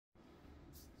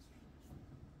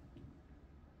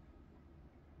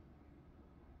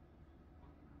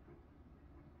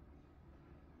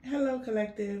Hello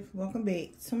collective, welcome back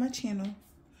to my channel.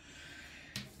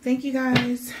 Thank you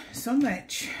guys so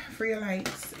much for your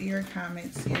likes, your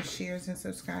comments, your shares, and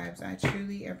subscribes. I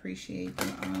truly appreciate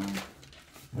them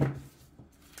all.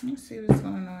 Let's see what's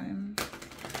going on.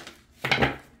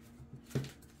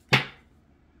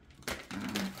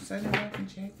 Sudden welcome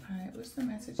jackpot. What's the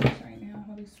messages right now?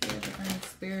 Holy Spirit, Divine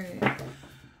Spirit.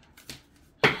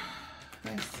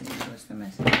 Let's see, what's the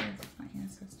messages? My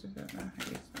ancestors of the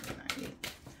highest.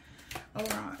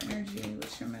 Overall energy,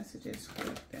 what's your messages,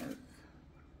 collective?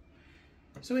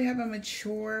 So we have a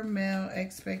mature male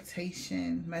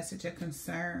expectation, message of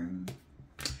concern.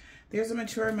 There's a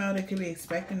mature male that could be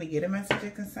expecting to get a message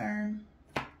of concern.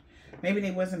 Maybe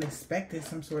they wasn't expecting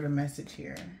some sort of message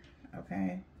here,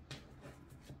 okay?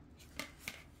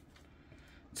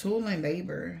 Tool and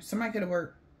labor. Somebody could have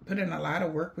put in a lot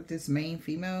of work with this main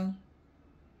female.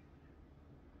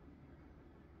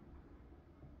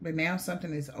 But now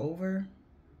something is over.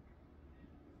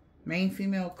 Main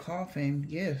female coffin,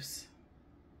 gifts.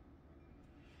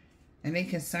 And they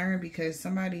concerned because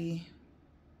somebody,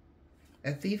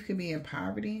 a thief could be in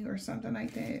poverty or something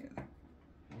like that.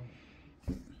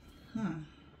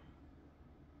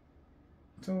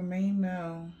 So a main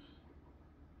male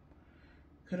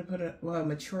could have put a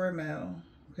mature male.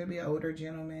 Could be an older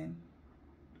gentleman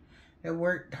that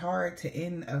worked hard to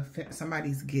end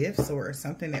somebody's gifts or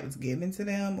something that was given to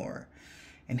them or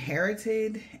inherits,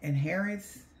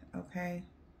 okay?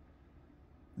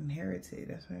 Inherited,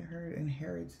 that's what I heard,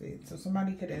 inherited. So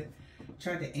somebody could have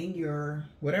tried to end your,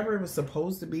 whatever it was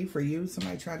supposed to be for you,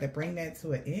 somebody tried to bring that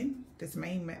to an end, this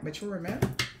main mature male.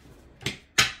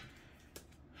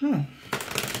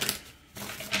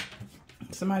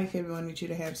 Somebody could wanted you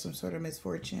to have some sort of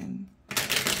misfortune.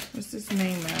 What's this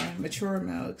main male? Mature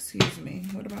male, excuse me.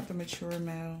 What about the mature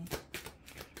male?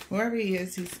 Whoever he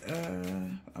is, he's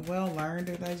well-learned,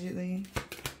 allegedly.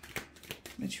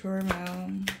 Mature male.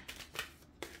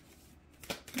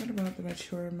 What about the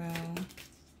mature male?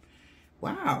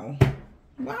 Wow.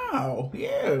 Wow,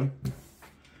 yeah.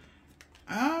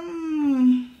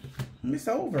 It's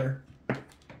over.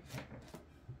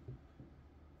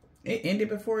 It ended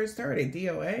before it started,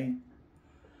 DOA.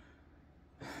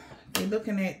 They're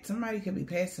looking at, somebody could be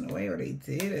passing away or they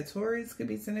did. A Taurus could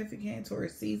be significant,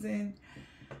 Taurus season.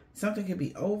 Something could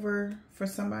be over for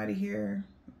somebody here.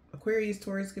 Aquarius,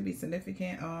 Taurus could be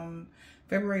significant.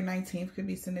 February 19th could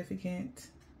be significant.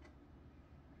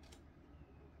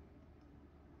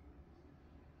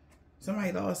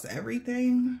 Somebody lost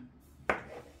everything.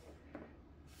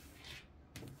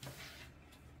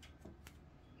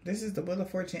 This is the Wheel of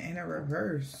Fortune in a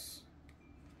reverse.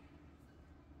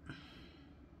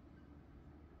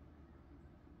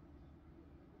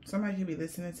 Somebody could be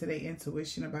listening to their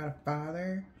intuition about a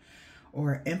father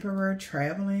or an emperor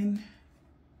traveling.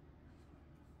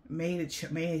 May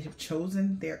have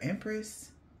chosen their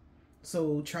empress.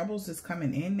 So troubles is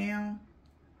coming in now.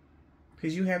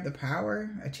 Because you have the power.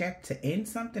 A chapter to end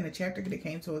something. A chapter that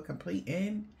came to a complete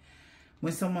end.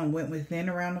 When someone went within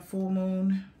around the full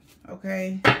moon.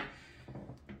 Okay.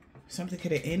 Something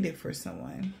could have ended for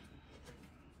someone.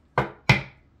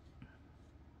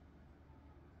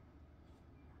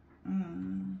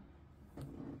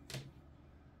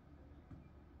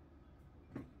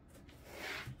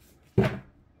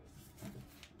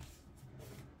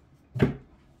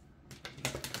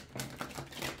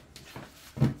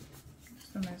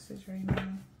 Message right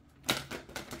now.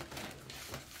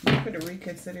 You could have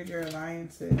reconsidered your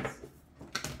alliances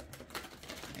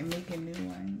and making new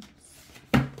ones.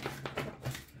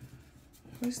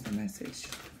 What's the message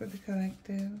for the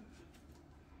collective?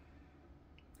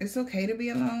 It's okay to be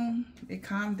alone. It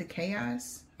calmed the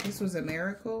chaos. This was a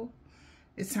miracle.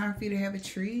 It's time for you to have a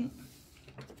treat.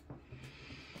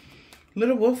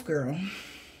 Little wolf girl.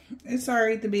 It's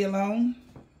alright to be alone.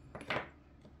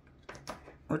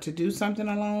 Or to do something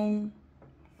alone.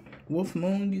 Wolf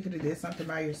moon, you could have did something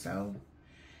by yourself.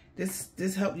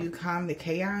 This helped you calm the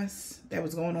chaos that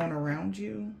was going on around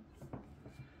you.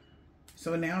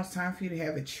 So now it's time for you to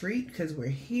have a treat because we're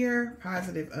here.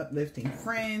 Positive, uplifting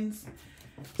friends.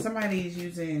 Somebody is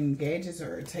using gadgets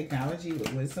or technology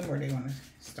with wisdom or they want to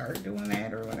start doing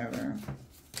that or whatever.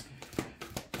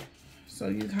 So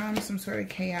you calm some sort of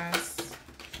chaos.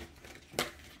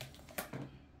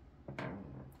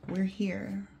 We're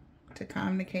here to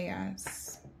calm the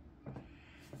chaos.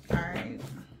 All right.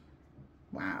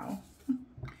 Wow.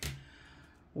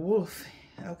 Wolf.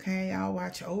 Okay, I'll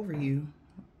watch over you.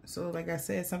 So like I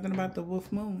said, something about the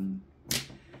wolf moon.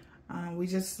 We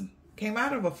just came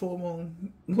out of a full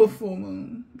moon. Wolf full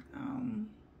moon.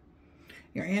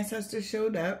 Your ancestors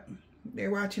showed up.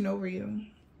 They're watching over you.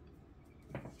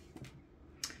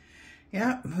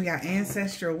 Yep, we got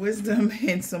ancestral wisdom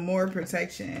and some more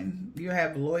protection. You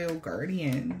have loyal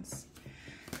guardians.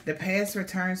 The past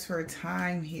returns for a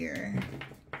time here.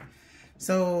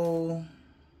 So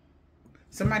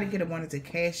somebody could have wanted to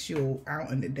cast you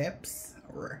out in the depths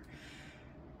or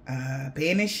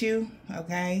banish you,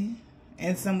 okay,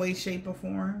 in some way, shape, or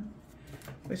form.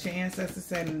 But your ancestors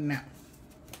said no.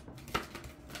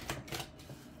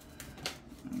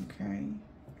 Okay.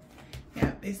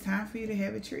 Yep, it's time for you to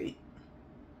have a treat.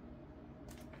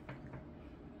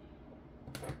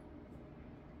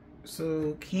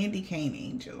 So, Candy Cane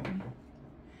Angel.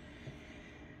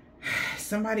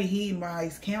 Somebody heed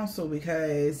wise counsel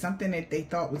because something that they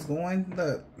thought was going,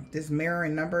 look, this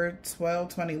mirroring number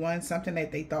 1221, something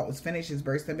that they thought was finished is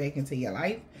bursting back into your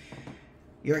life.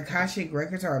 Your Akashic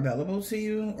records are available to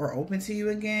you or open to you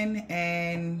again.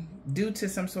 And due to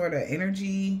some sort of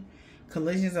energy,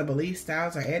 collisions of belief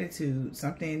styles or attitude,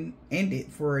 something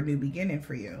ended for a new beginning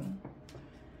for you.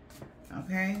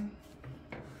 Okay?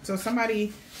 So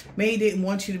somebody maybe didn't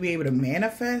want you to be able to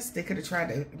manifest. They could have tried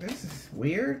to, this is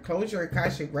weird, close your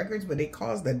Akashic records, but they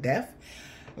caused a death.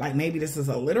 Like maybe this is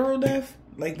a literal death.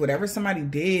 Like whatever somebody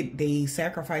did, they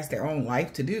sacrificed their own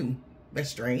life to do. That's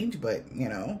strange, but you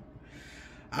know.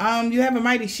 You have a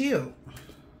mighty shield.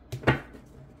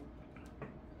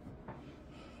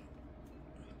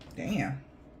 Damn.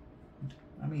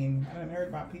 I mean, I haven't heard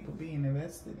about people being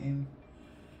invested in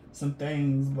some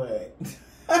things, but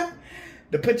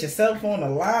to put yourself on the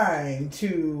line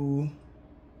to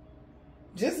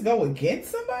just go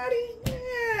against somebody,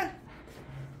 yeah,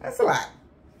 that's a lot.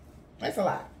 That's a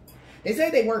lot. They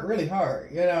say they work really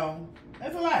hard, you know.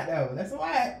 That's a lot, though. That's a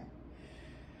lot.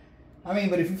 I mean,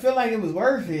 but if you feel like it was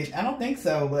worth it, I don't think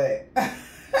so, but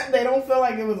they don't feel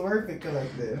like it was worth it,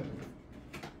 collective.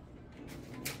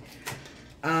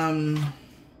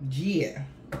 Yeah.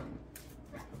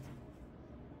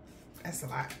 That's a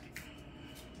lot.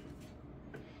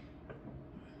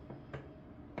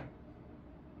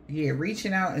 Yeah,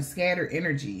 reaching out and scattered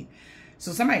energy.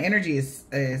 So somebody's energy is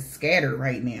scattered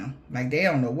right now. Like they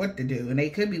don't know what to do. And they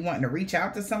could be wanting to reach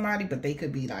out to somebody, but they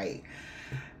could be like,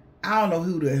 I don't know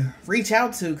who to reach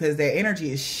out to because their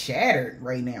energy is shattered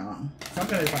right now.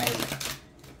 Something is like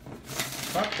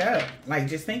fucked up. Like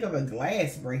just think of a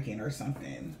glass breaking or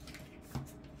something.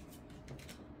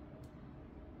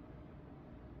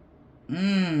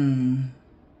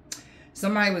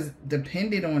 Somebody was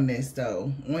dependent on this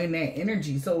though, on that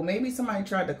energy. So maybe somebody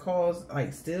tried to cause,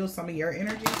 like, steal some of your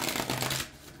energy.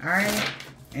 All right,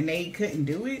 and they couldn't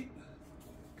do it.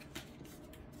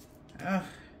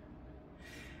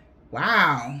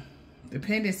 Wow.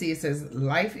 Dependency, it says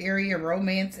life area,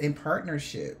 romance, and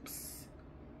partnerships.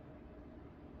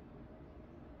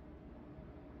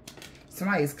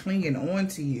 Somebody's clinging on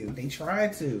to you. They try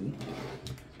to,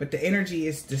 but the energy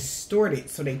is distorted,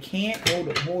 so they can't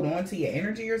hold on to your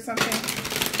energy or something.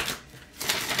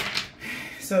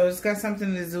 So it's got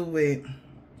something to do with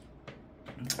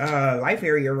life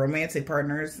area, romantic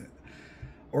partners,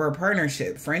 or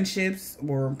partnership, friendships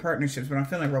or partnerships, but I'm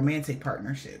feeling romantic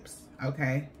partnerships,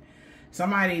 okay?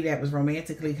 Somebody that was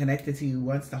romantically connected to you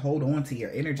wants to hold on to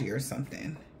your energy or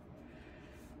something.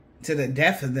 To the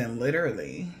death of them,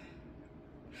 literally.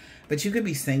 But you could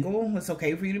be single. It's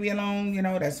okay for you to be alone. You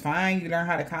know, that's fine. You learn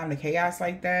how to calm the chaos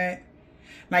like that.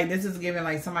 Like, this is giving,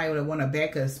 like, somebody would want to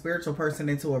back a spiritual person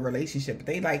into a relationship. But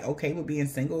they, like, okay with being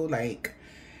single. Like,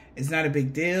 it's not a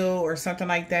big deal or something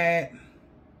like that.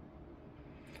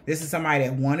 This is somebody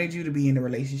that wanted you to be in a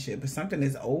relationship. But something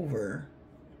is over.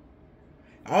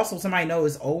 Also, somebody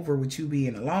knows it's over with you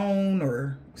being alone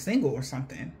or single or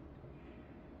something.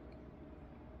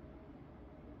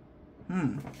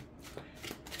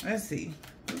 Let's see.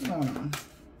 What's going on?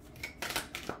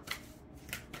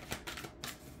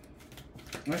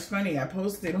 It's funny. I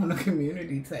posted on the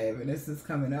community tab and this is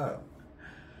coming up.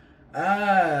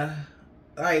 How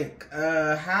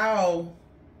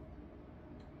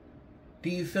do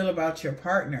you feel about your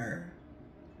partner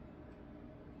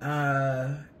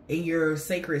in your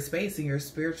sacred space, in your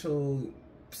spiritual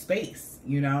space?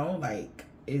 You know, like,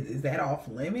 is that off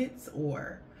limits,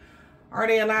 or are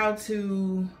they allowed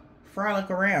to frolic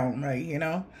around, like, you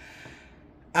know?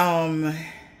 And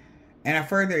I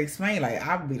further explain, like,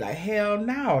 I would be like, hell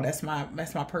no, that's my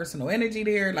personal energy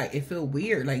there. Like, it feel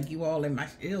weird, like, you all in my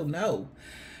shield. No,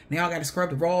 now I gotta scrub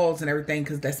the walls and everything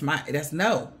because that's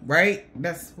no, right?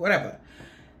 That's whatever.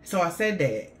 So I said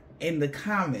that in the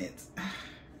comments.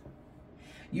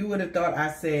 You would have thought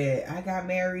I said I got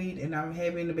married and I'm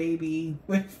having a baby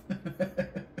with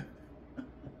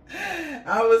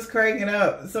I was cracking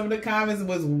up. Some of the comments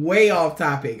was way off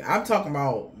topic. I'm talking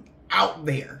about out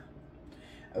there.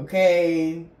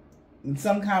 Okay. And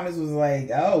some comments was like,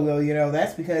 oh, well, you know,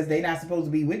 that's because they're not supposed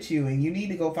to be with you and you need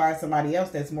to go find somebody else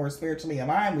that's more spiritually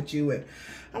aligned with you. And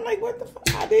I'm like, what the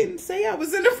fuck? I didn't say I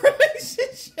was in a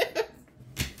relationship.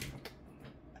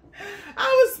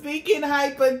 I was speaking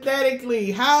hypothetically.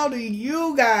 How do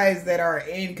you guys that are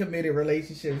in committed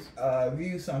relationships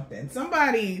view something?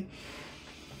 Somebody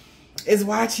is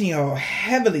watching you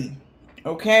heavily.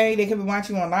 Okay, they could be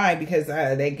watching online because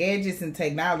their gadgets and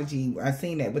technology. I've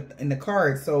seen that in the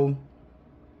cards. So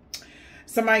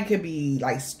somebody could be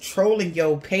like trolling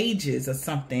your pages or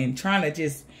something, trying to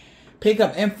just pick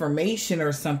up information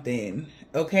or something.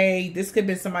 Okay, this could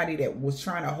be somebody that was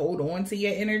trying to hold on to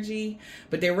your energy,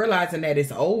 but they're realizing that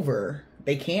it's over.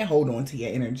 They can't hold on to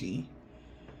your energy.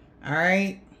 All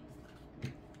right.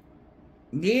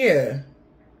 Yeah.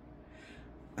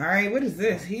 All right. What is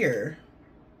this here?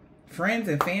 Friends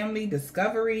and family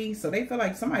discovery. So they feel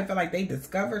like somebody feel like they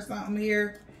discovered something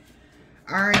here.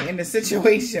 All right. In the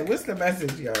situation, what's the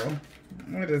message, yo?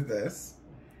 What is this?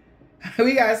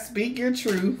 We got speak your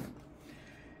truth.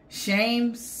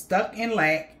 Shame, stuck in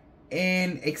lack,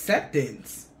 and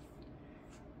acceptance.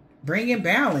 Bringing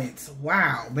balance.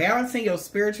 Wow. Balancing your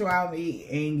spirituality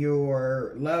and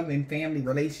your love and family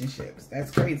relationships.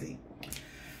 That's crazy.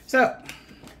 So,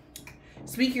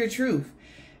 speak your truth.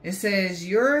 It says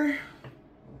you've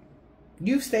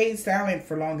stayed silent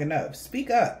for long enough. Speak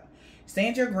up.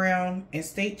 Stand your ground and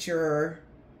state your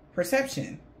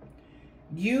perception.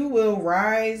 You will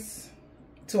rise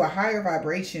to a higher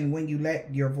vibration when you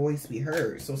let your voice be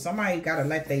heard. So somebody got to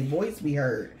let their voice be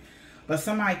heard. But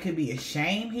somebody could be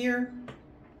ashamed here.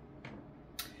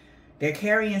 They're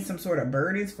carrying some sort of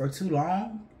burdens for too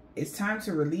long. It's time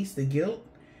to release the guilt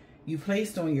you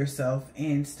placed on yourself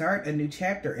and start a new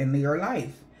chapter in your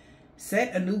life.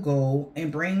 Set a new goal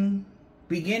and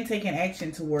begin taking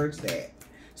action towards that.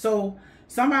 So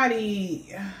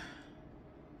somebody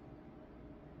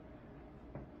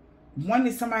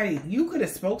wanted you could have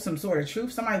spoke some sort of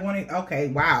truth. Somebody wanted, okay,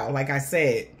 wow, like I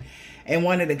said, in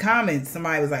one of the comments,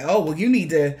 somebody was like, oh, well, you need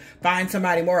to find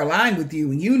somebody more aligned with you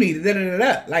and you need to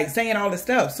da-da-da-da, like saying all this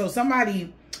stuff. So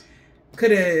somebody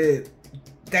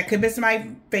that could be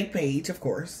somebody's fake page, of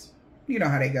course. You know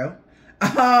how they go.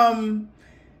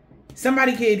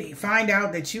 Somebody could find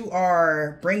out that you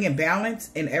are bringing balance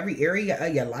in every area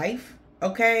of your life,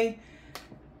 okay?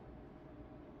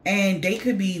 And they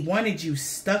could be wanted you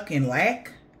stuck in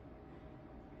lack.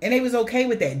 And they was okay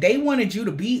with that. They wanted you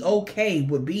to be okay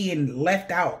with being left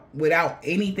out without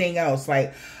anything else.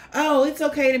 Like, oh, it's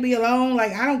okay to be alone.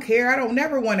 Like, I don't care. I don't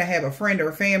never want to have a friend or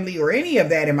a family or any of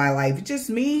that in my life. It's just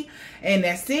me and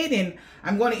that's it. And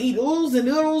I'm going to eat oodles and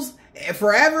noodles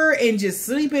forever and just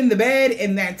sleep in the bed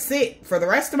and that's it for the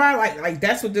rest of my life. Like,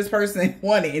 that's what this person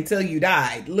wanted until you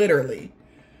died, literally.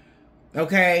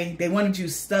 Okay, they wanted you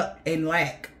stuck in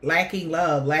lacking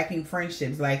love, lacking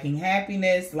friendships, lacking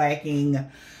happiness, lacking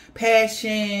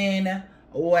passion,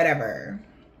 whatever.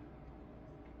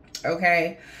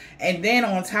 Okay, and then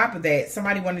on top of that,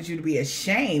 somebody wanted you to be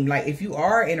ashamed. Like, if you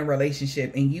are in a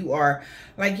relationship and you are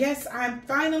like, yes, I'm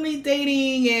finally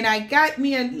dating and I got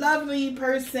me a lovely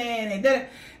person, and then,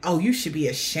 oh, you should be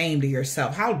ashamed of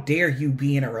yourself. How dare you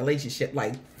be in a relationship?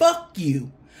 Like, fuck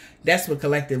you. That's what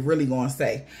collective really gonna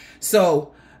say.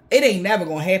 So it ain't never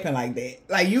gonna happen like that.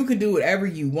 Like, you can do whatever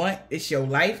you want. It's your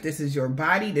life. This is your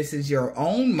body. This is your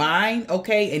own mind.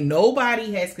 Okay. And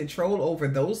nobody has control over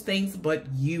those things but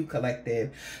you,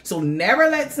 collective. So never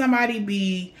let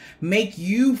somebody make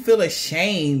you feel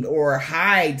ashamed or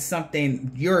hide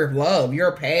something, your love,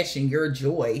 your passion, your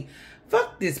joy.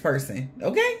 Fuck this person.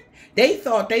 Okay. They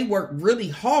thought they worked really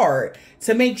hard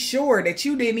to make sure that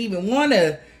you didn't even want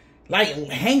to, like,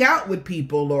 hang out with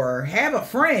people or have a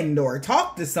friend or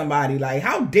talk to somebody. Like,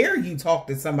 how dare you talk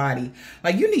to somebody?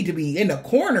 Like, you need to be in the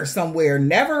corner somewhere,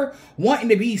 never wanting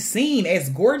to be seen as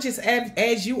gorgeous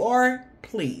as you are.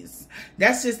 Please.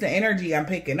 That's just the energy I'm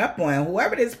picking up on.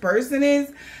 Whoever this person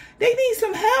is, they need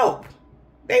some help.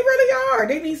 They really are.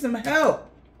 They need some help.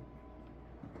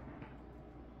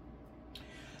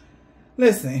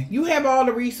 Listen, you have all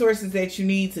the resources that you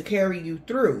need to carry you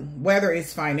through, whether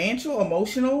it's financial,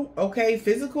 emotional, okay,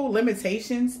 physical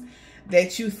limitations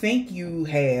that you think you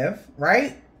have,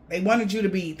 right? They wanted you to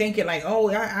be thinking like, oh,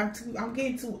 I'm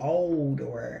getting too old,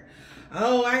 or,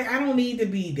 oh, I don't need to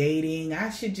be dating.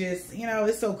 I should just, you know,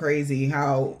 it's so crazy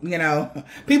how, you know,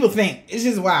 people think. It's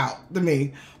just wild to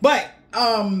me. But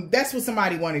that's what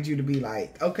somebody wanted you to be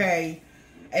like, okay?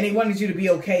 And they wanted you to be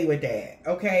okay with that.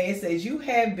 Okay, it says you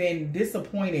have been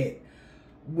disappointed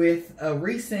with a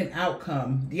recent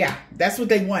outcome. Yeah, that's what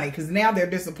they wanted, because now they're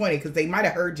disappointed because they might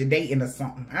have heard you dating or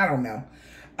something. I don't know.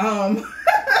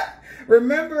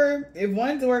 Remember, if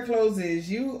one door closes,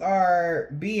 you are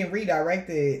being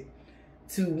redirected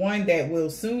to one that will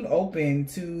soon open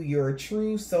to your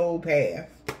true soul path.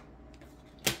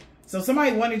 So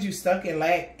somebody wanted you stuck in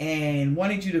lack and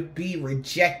wanted you to be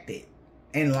rejected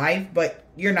in life, but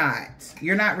you're not.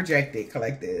 You're not rejected,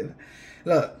 collective.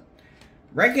 Look,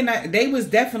 recognize they was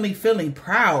definitely feeling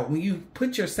proud when you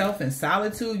put yourself in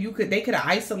solitude. They could have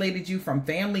isolated you from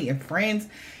family and friends.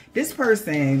 This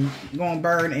person gonna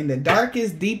burn in the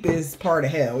darkest, deepest part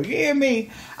of hell. You hear me?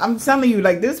 I'm telling you,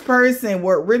 like, this person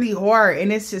worked really hard,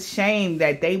 and it's just shame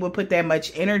that they would put that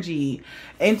much energy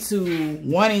into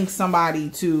wanting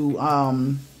somebody to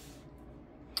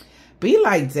be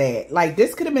like that. Like,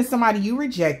 this could have been somebody you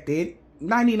rejected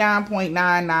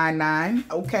 99.999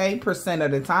 okay percent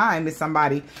of the time. Is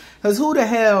somebody, because who the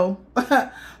hell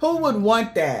who would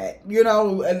want that? You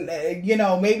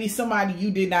know, maybe somebody you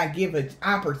did not give an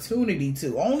opportunity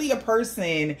to. Only a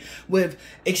person with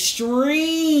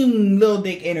extreme little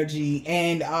dick energy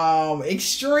and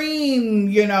extreme,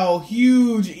 you know,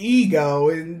 huge ego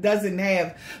and doesn't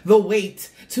have the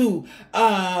weight to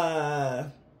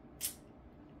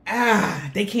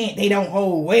they don't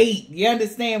hold weight. You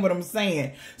understand what I'm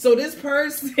saying? So this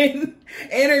person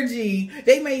energy,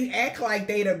 they may act like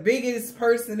they the biggest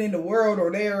person in the world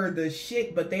or they're the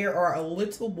shit, but they are a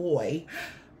little boy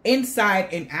inside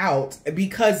and out,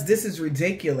 because this is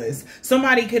ridiculous.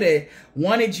 Somebody could have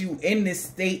wanted you in this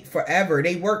state forever.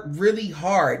 They worked really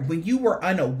hard. When you were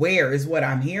unaware is what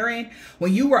I'm hearing.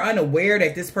 When you were unaware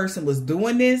that this person was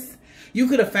doing this, you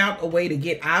could have found a way to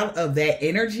get out of that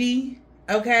energy.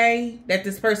 Okay, that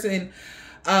this person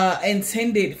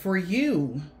intended for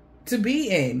you to be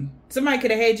in. Somebody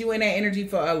could have had you in that energy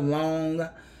for a long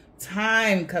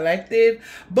time, collective.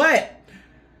 But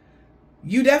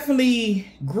you definitely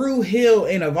grew, healed,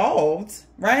 and evolved,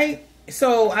 right?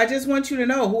 So I just want you to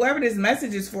know, whoever this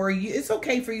message is for you, it's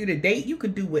okay for you to date. You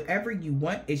could do whatever you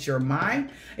want. It's your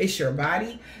mind. It's your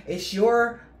body. It's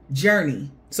your journey.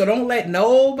 So don't let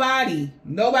nobody,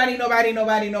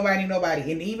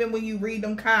 and even when you read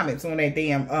them comments on that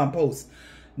damn post,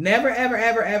 never,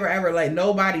 ever let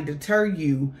nobody deter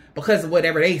you because of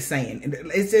whatever they saying.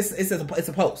 It's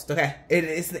a post, okay?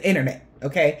 It's the internet,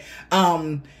 okay?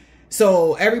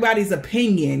 So everybody's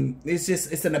opinion,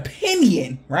 it's an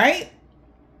opinion, right?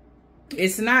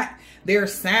 It's not their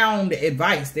sound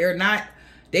advice.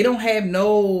 They don't have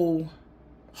no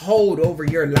hold over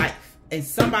your life. And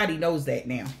somebody knows that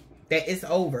now, that it's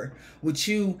over with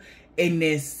you in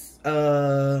this,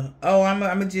 I'm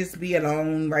gonna just be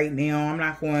alone right now. I'm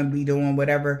not going to be doing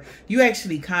whatever. You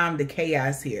actually calm the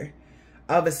chaos here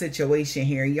of a situation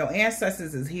here. Your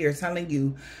ancestors is here telling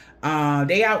you,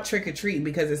 they out trick-or-treating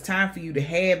because it's time for you to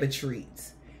have a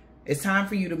treat. It's time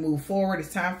for you to move forward.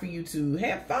 It's time for you to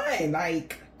have fun.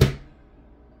 Like,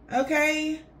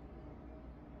 okay,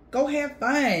 go have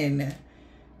fun.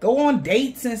 Go on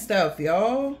dates and stuff,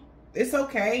 y'all. It's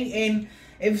okay. And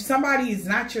if somebody is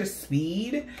not your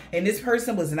speed and this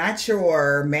person was not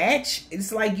your match,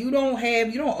 it's like you don't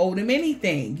owe them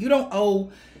anything. You don't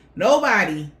owe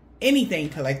nobody anything,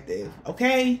 collective,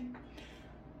 okay?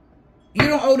 You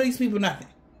don't owe these people nothing.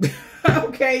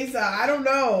 Okay, so I don't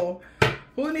know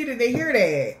who needed to hear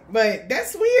that, but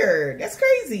that's weird. That's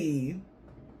crazy.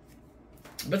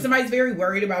 But somebody's very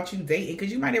worried about you dating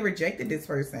because you might have rejected this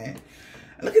person.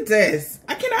 Look at this.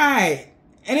 I cannot.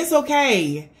 And it's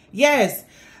okay. Yes,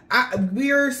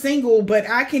 we're single, but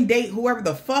I can date whoever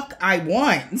the fuck I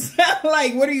want.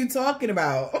 Like, what are you talking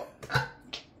about?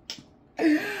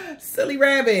 Silly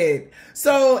rabbit.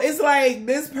 So it's like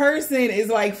this person is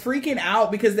like freaking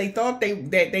out because they thought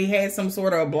that they had some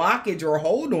sort of blockage or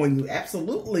hold on you.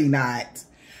 Absolutely not.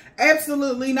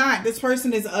 Absolutely not. This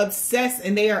person is obsessed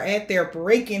and they are at their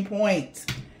breaking point.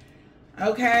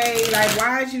 Okay, like,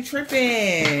 why is you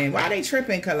tripping? Why are they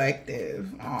tripping,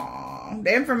 collective? Aw,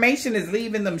 the information is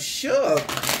leaving them shook.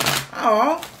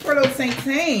 Aw, poor little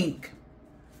Tank.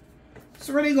 What's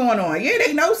really going on? Yeah,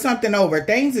 they know something over.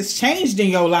 Things has changed in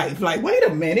your life. Like, wait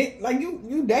a minute. Like,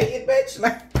 you dated, bitch?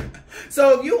 Like,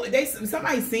 so if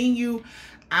somebody seen you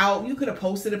out, you could have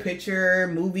posted a picture,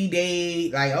 movie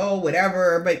date, like, oh,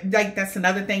 whatever. But, like, that's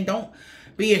another thing. Don't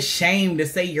be ashamed to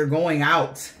say you're going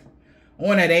out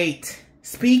on a date.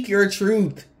 Speak your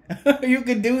truth. You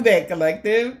can do that,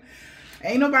 collective.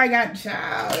 Ain't nobody got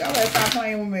child. Y'all better stop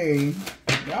playing with me.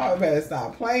 Y'all better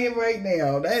stop playing right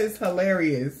now. That is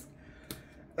hilarious.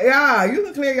 Yeah, you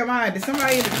can clear your mind. You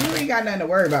ain't got nothing to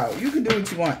worry about. You can do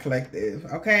what you want, collective.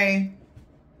 Okay?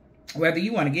 Whether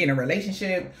you want to get in a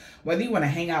relationship, whether you want to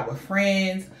hang out with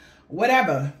friends,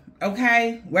 whatever.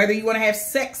 Okay, whether you want to have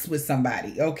sex with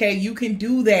somebody, okay, you can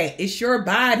do that. It's your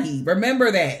body.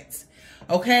 Remember that.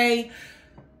 Okay,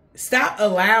 stop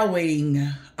allowing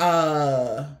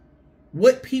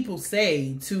what people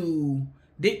say to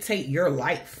dictate your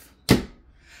life.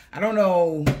 I don't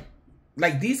know,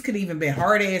 like, these could even been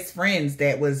hard ass friends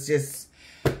that was just,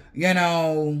 you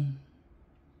know,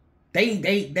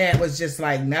 that was just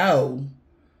like, no.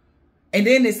 And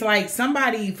then it's like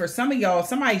somebody, for some of y'all,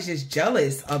 somebody's just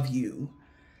jealous of you.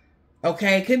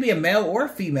 Okay? It could be a male or a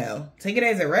female. Take it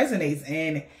as it resonates.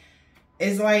 And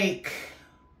it's like,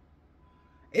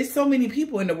 it's so many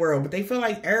people in the world, but they feel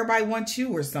like everybody wants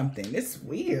you or something. It's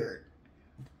weird.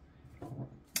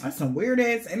 That's some weird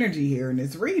ass energy here in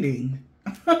this reading.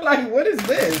 Like, what is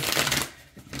this?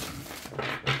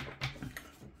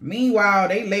 Meanwhile,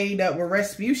 they laid up with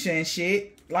Rasputia and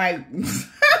shit. Like,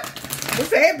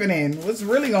 what's happening? What's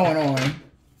really going on?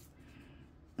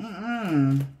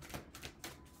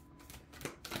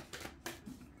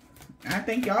 I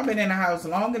think y'all been in the house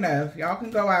long enough. Y'all can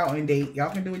go out and date.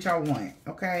 Y'all can do what y'all want,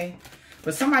 okay?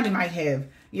 But somebody might have,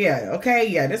 yeah, okay,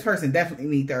 yeah, this person definitely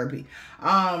need therapy.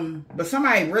 But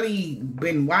somebody really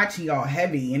been watching y'all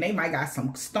heavy, and they might got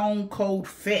some stone cold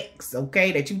facts,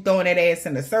 okay, that you throwing that ass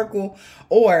in a circle,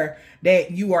 or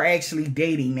that you are actually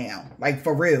dating now, like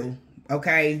for real,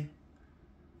 okay?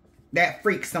 That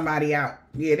freaks somebody out.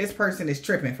 Yeah, this person is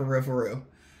tripping for real, for real.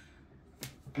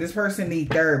 This person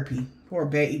need therapy. Poor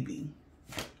baby.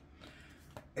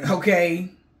 Okay.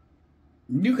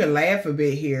 You can laugh a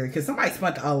bit here because somebody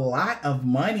spent a lot of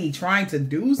money trying to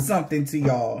do something to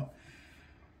y'all.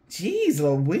 Jeez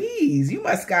Louise. You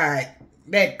must got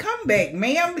that comeback,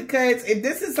 ma'am, because if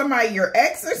this is somebody your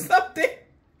ex or something,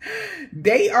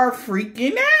 they are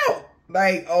freaking out.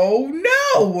 Like, oh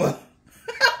no.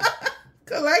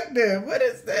 Collective, what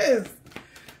is this?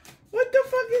 What the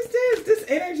fuck is this? This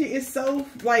energy is so,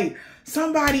 like,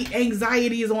 somebody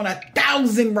anxiety is on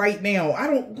 1,000 right now. I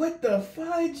don't, what the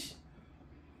fudge?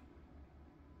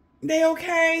 They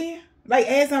okay? Like,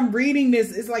 as I'm reading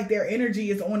this, it's like their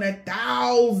energy is on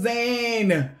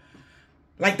 1,000.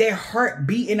 Like their heart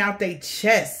beating out their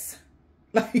chest.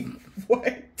 Like,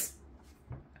 what?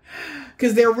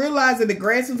 Because they're realizing the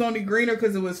grass was only greener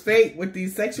because it was fake with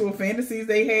these sexual fantasies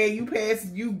they had.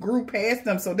 You grew past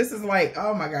them. So this is like,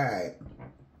 oh my God.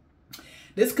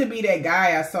 This could be that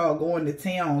guy I saw going to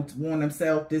town on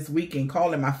himself this weekend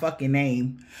calling my fucking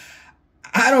name.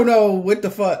 I don't know what the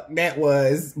fuck that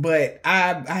was, but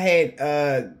I had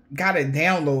got a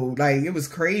download. Like, it was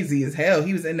crazy as hell.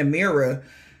 He was in the mirror,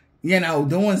 you know,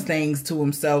 doing things to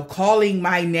himself, calling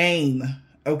my name.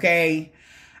 Okay.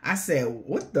 I said,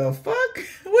 what the fuck?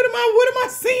 What am I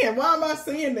seeing? Why am I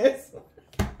seeing this?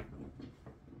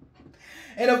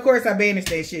 And of course I banished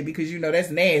that shit because, you know,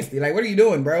 that's nasty. Like, what are you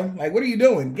doing, bro? Like, what are you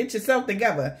doing? Get yourself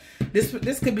together.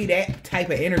 This could be that type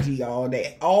of energy, y'all,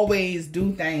 that always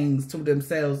do things to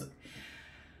themselves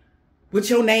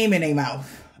with your name in their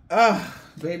mouth. Oh,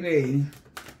 baby.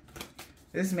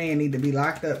 This man need to be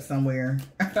locked up somewhere.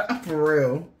 For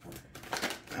real.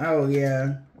 Oh,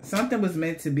 yeah. Something was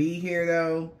meant to be here,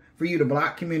 though, for you to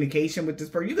block communication with this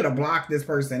person. You could have blocked this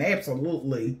person,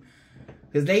 absolutely.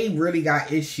 Because they really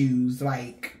got issues,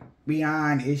 like,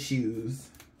 beyond issues.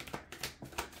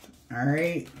 All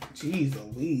right? Jeez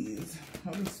Louise.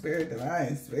 Holy Spirit,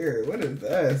 Divine Spirit. What is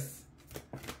this?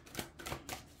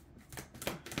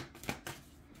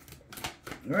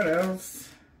 What else?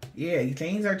 Yeah,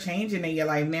 things are changing in your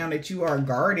life now that you are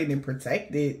guarded and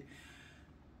protected.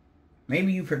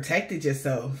 Maybe you protected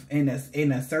yourself in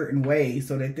a certain way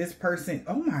so that this person...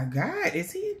 Oh, my God.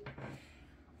 Is he...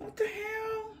 What the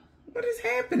hell? What is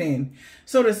happening?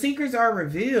 So the secrets are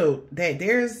revealed that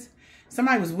there's...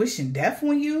 Somebody was wishing death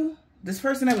on you. This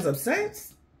person that was upset.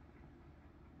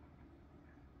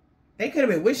 They could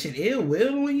have been wishing ill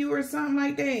will on you or something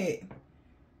like that.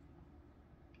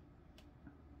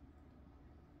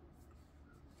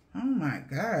 Oh my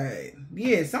God.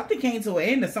 Yeah, something came to an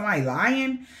end of somebody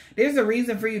lying. There's a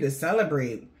reason for you to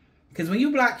celebrate. Because when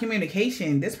you block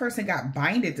communication, this person got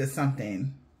binded to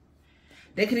something.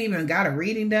 They could even got a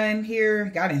reading done here.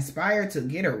 Got inspired to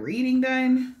get a reading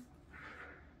done.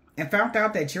 And found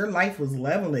out that your life was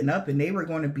leveling up and they were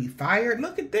going to be fired.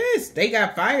 Look at this. They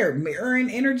got fired. Mirroring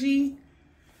energy.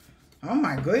 Oh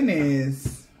my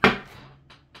goodness.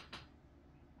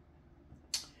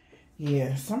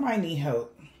 Yeah, somebody need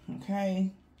help. Okay.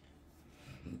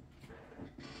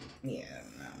 Yeah,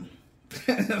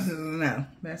 no. No,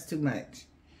 that's too much.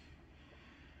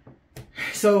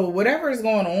 So whatever is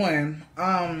going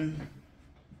on,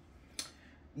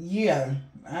 yeah,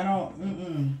 I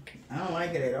don't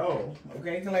like it at all.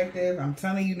 Okay, collective? I'm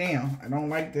telling you now. I don't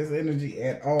like this energy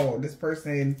at all. This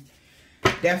person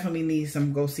definitely needs to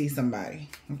go see somebody.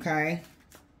 Okay?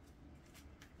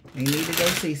 They need to go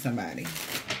see somebody.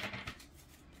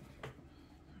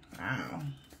 Wow.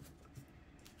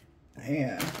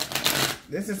 Yeah.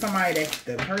 This is somebody that,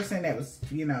 the person that was,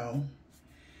 you know,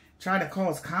 trying to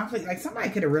cause conflict. Like, somebody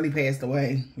could have really passed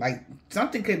away. Like,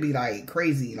 something could be, like,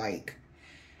 crazy. Like,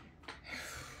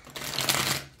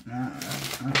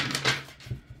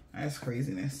 that's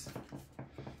craziness.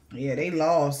 Yeah, they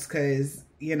lost because,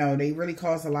 you know, they really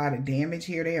caused a lot of damage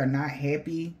here. They are not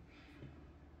happy.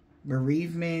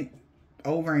 Bereavement,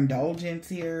 overindulgence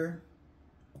here.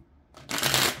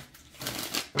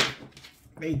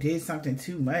 They did something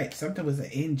too much. Something was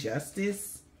an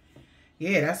injustice.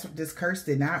 Yeah, that's what this curse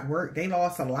did not work. They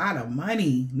lost a lot of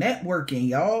money. Networking,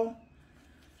 y'all.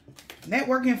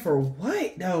 Networking for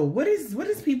what though? What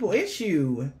is people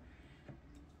issue?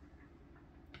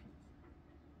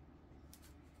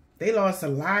 They lost a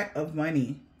lot of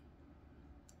money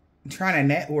trying to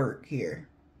network here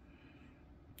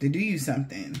to do you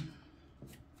something.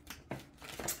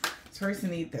 This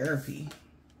person need therapy.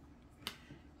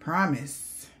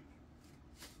 Promise.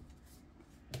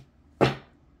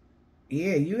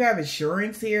 Yeah, you have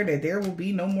assurance here that there will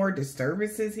be no more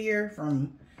disturbances here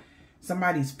from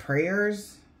somebody's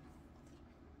prayers.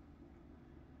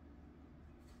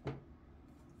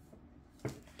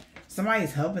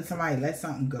 Somebody's helping somebody let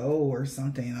something go or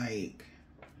something, like,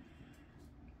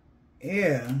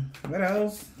 yeah. What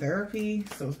else? Therapy.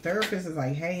 So therapist is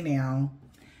like, hey now,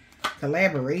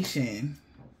 collaboration.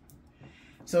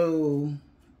 So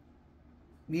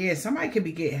yeah, somebody could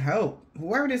be getting help.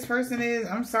 Whoever this person is,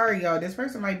 I'm sorry, y'all. This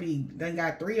person might be done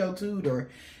got 302'd or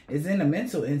is in a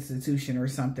mental institution or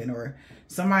something. Or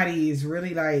somebody is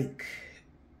really, like,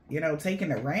 you know, taking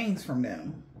the reins from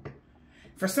them.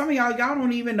 For some of y'all, y'all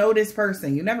don't even know this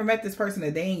person. You never met this person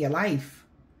a day in your life.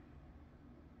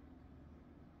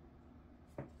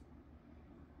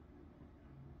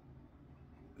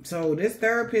 So this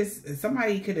therapist,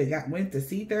 somebody could have went to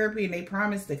see therapy and they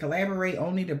promised to collaborate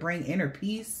only to bring inner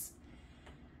peace.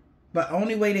 But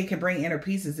only way they can bring inner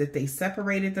peace is if they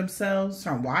separated themselves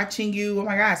from watching you. Oh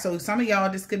my God. So some of y'all,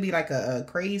 this could be like a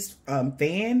crazed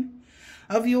fan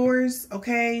of yours.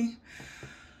 Okay.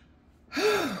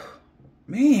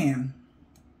 Man.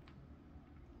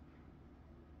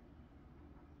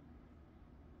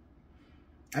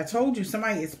 I told you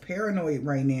somebody is paranoid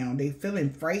right now. They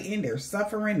feeling frightened. They're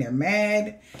suffering. They're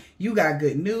mad. You got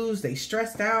good news. They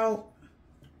stressed out.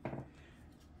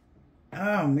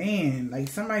 Oh, man. Like,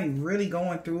 somebody really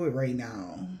going through it right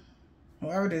now.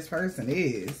 Whoever this person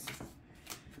is.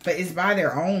 But it's by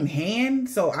their own hand.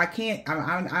 So I can't,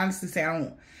 I honestly say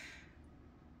I'm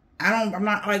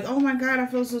not like, oh my God, I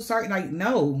feel so sorry. Like,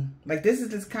 no. Like, this is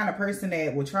this kind of person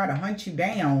that will try to hunt you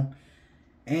down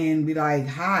and be like,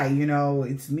 hi, you know,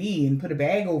 it's me, and put a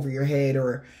bag over your head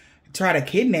or try to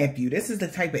kidnap you. This is the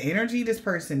type of energy this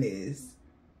person is.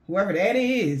 Whoever that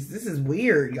is, this is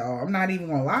weird, y'all. I'm not even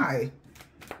gonna lie.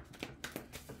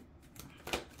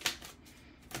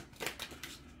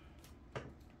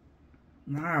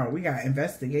 Wow, we got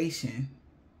investigation.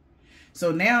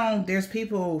 So now there's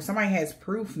people, somebody has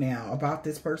proof now about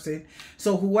this person.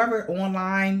 So whoever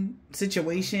online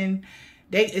situation,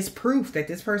 it's proof that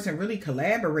this person really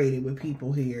collaborated with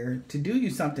people here to do you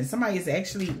something. Somebody is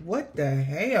actually, what the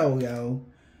hell, yo?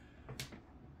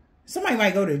 Somebody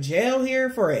might go to jail here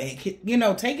for, you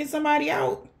know, taking somebody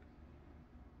out.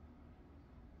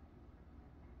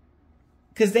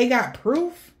 Because they got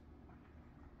proof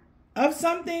of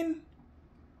something.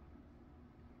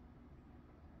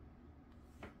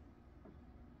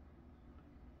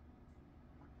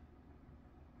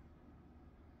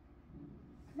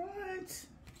 What?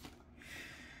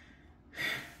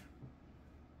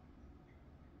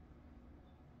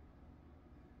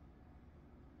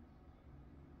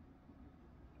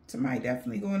 Somebody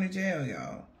definitely going to jail,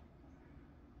 y'all.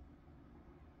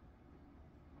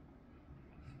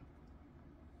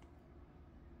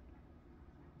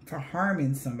 For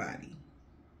harming somebody.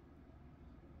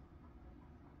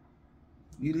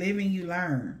 You live and you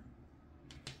learn.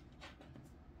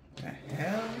 The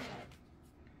hell?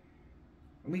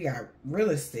 We got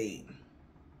real estate.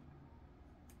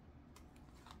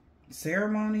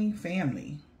 Ceremony,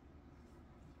 family.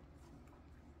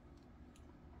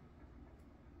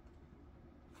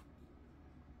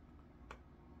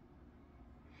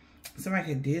 Somebody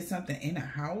could did something in a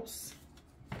house.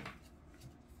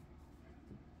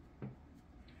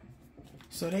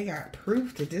 So they got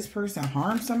proof that this person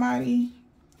harmed somebody.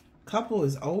 couple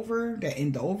is over, that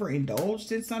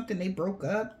overindulged in something. They broke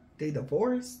up. They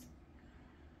divorced.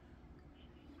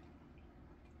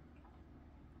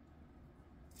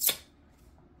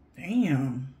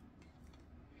 Damn.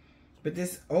 But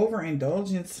this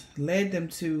overindulgence led them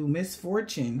to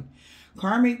misfortune.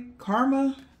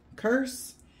 Karma,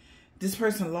 curse. This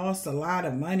person lost a lot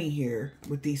of money here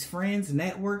with these friends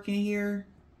networking here.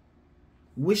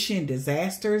 Wishing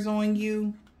disasters on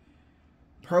you.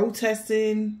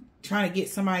 Protesting. Trying to get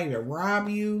somebody to rob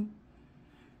you.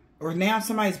 Or now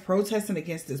somebody's protesting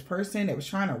against this person that was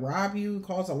trying to rob you.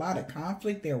 Cause a lot of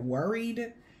conflict. They're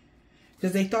worried.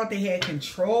 Because they thought they had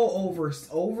control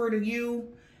over you.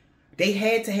 They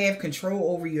had to have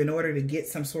control over you in order to get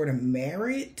some sort of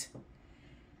merit.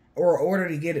 Or in order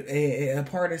to get a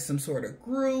part of some sort of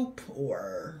group.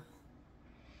 Or...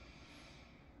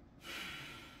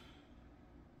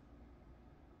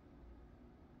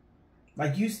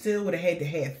 like you still would have had to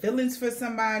have feelings for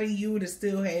somebody. You would have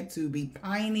still had to be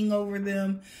pining over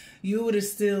them. You would have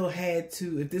still had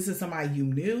to, if this is somebody you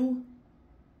knew.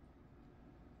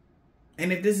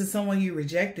 And if this is someone you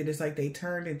rejected, it's like they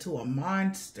turned into a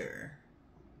monster.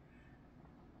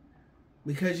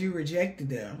 Because you rejected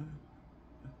them.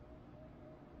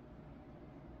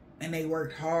 And they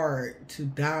worked hard to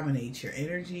dominate your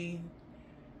energy.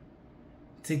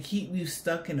 To keep you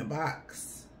stuck in a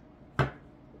box.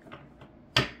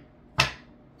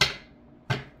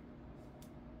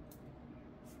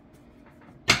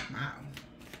 Wow.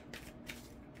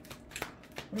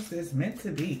 What's this meant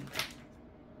to be?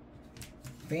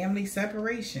 Family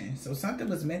separation. So something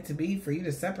was meant to be for you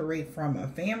to separate from a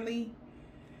family,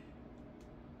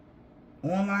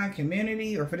 online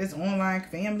community, or for this online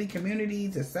family community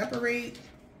to separate.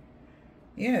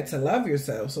 Yeah, to love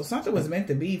yourself. So something was meant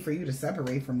to be for you to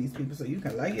separate from these people so you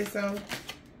can love yourself.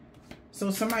 So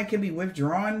somebody could be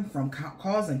withdrawn from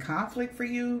causing conflict for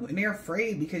you, and they're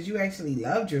afraid because you actually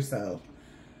loved yourself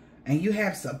and you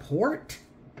have support.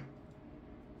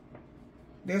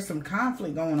 There's some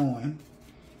conflict going on.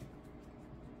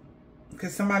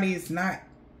 Because somebody is not,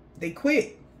 they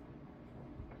quit.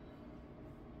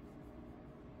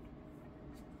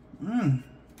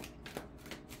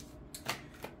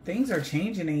 Things are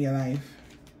changing in your life.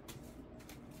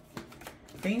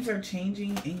 Things are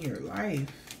changing in your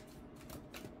life.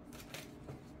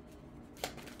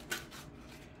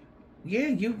 Yeah,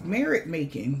 you merit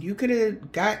making. You could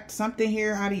have got something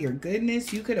here out of your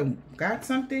goodness. You could have got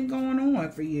something going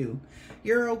on for you.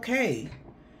 You're okay.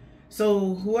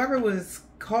 So whoever was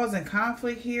causing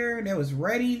conflict here, that was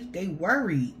ready, they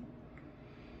worried.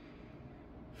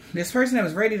 This person that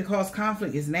was ready to cause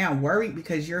conflict is now worried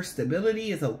because your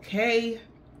stability is okay.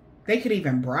 They could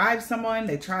even bribe someone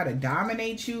that try to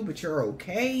dominate you, but you're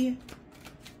okay.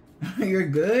 You're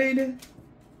good.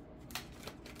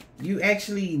 You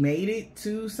actually made it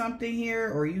to something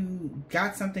here, or you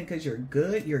got something because you're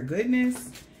good. Your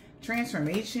goodness,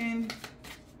 transformation.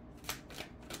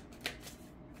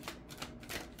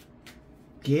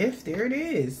 Gift, there it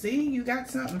is. See, you got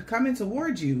something coming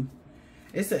towards you.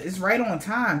 It's right on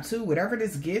time too. Whatever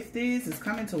this gift is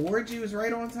coming towards you. It's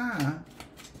right on time.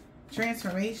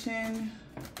 Transformation.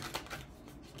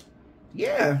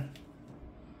 Yeah.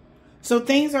 So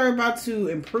things are about to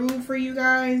improve for you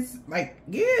guys. Like,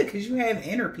 yeah, because you have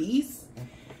inner peace.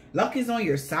 Luck is on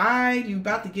your side. You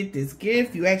about to get this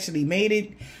gift. You actually made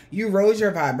it. You rose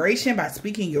your vibration by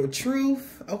speaking your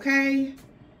truth. Okay?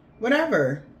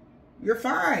 Whatever. You're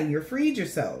fine. You're freed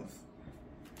yourself.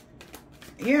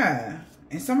 Yeah.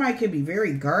 And somebody could be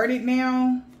very guarded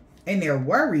now. And they're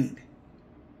worried.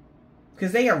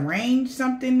 Because they arranged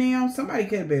something now. Somebody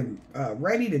could have been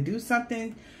ready to do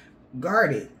something.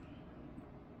 Guarded.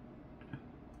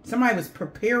 Somebody was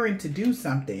preparing to do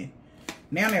something.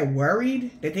 Now they're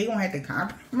worried that they're going to have to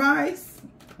compromise.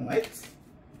 What?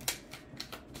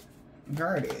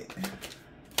 Guarded.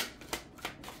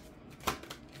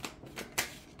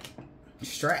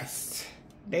 Stressed.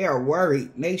 They are worried.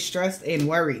 They stressed and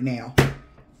worried now.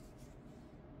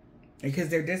 Because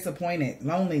they're disappointed.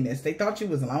 Loneliness. They thought you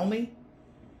was lonely.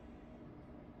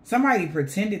 Somebody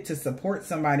pretended to support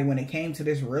somebody when it came to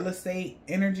this real estate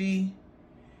energy.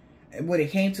 When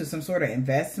it came to some sort of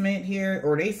investment here.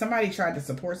 Or somebody tried to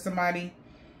support somebody.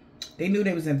 They knew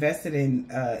they was invested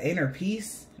in inner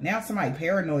peace. Now somebody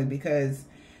paranoid because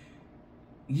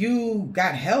you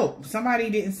got help. Somebody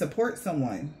didn't support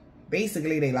someone.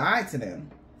 Basically, they lied to them.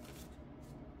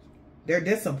 They're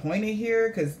disappointed here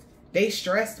because they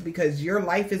stressed because your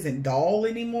life isn't dull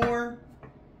anymore.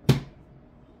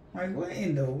 Like, what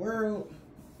in the world?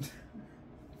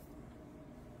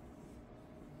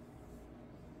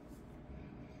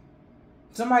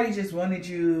 Somebody just wanted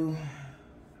you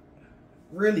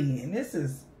really, and this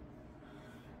is,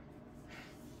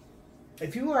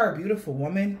 if you are a beautiful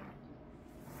woman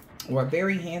or a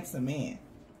very handsome man,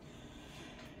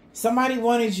 somebody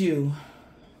wanted you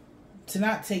to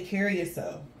not take care of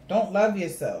yourself. Don't love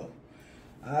yourself.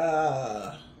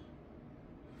 Let's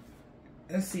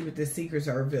see what the secrets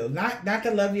are revealed. Not to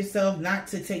love yourself, not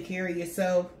to take care of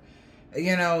yourself.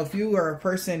 You know, if you are a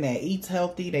person that eats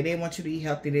healthy, they didn't want you to eat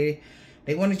healthy.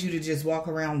 They wanted you to just walk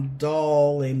around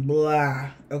dull and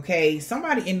blah. Okay?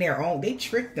 Somebody in their own, they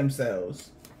tricked themselves.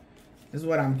 Is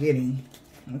what I'm getting.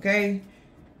 Okay?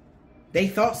 They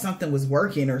thought something was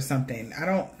working or something.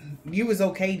 You was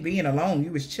okay being alone.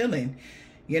 You was chilling.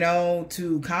 You know,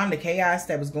 to calm the chaos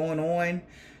that was going on.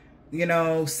 You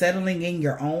know, settling in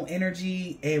your own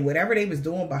energy. And whatever they was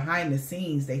doing behind the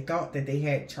scenes, they thought that they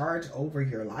had charge over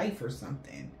your life or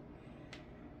something.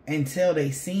 Until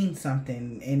they seen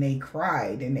something and they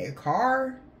cried in their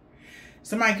car.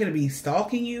 Somebody could have been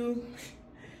stalking you.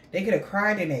 They could have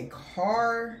cried in their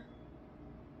car.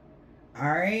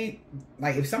 Alright?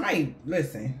 Like if somebody,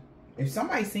 listen. If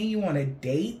somebody seen you on a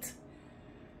date,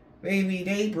 baby,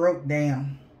 they broke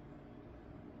down.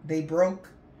 They broke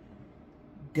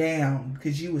down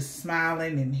because you was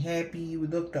smiling and happy. You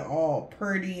looked all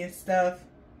pretty and stuff.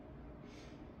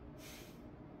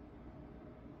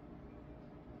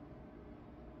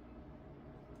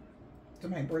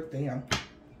 Somebody broke down.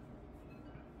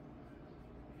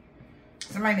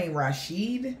 Somebody named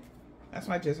Rashid. That's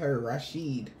what I just heard.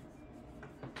 Rashid.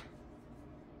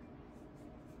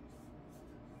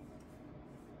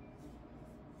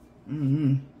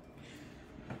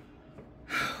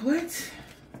 What?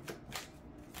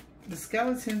 The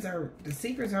skeletons are, the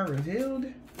secrets are revealed?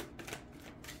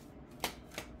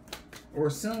 Or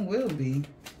soon will be.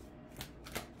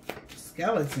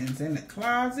 Skeletons in the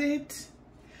closet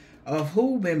of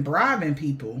who been bribing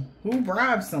people. Who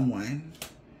bribed someone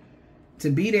to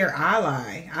be their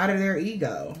ally out of their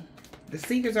ego. The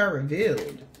secrets are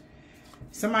revealed.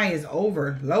 Somebody is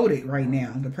overloaded right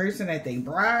now. The person that they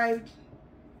bribed,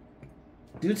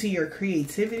 due to your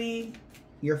creativity,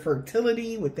 your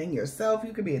fertility within yourself,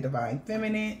 you could be a divine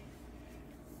feminine.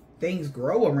 Things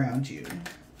grow around you.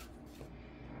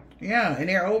 Yeah, and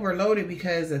they're overloaded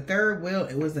because the third wheel,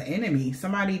 it was the enemy.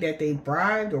 Somebody that they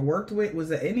bribed or worked with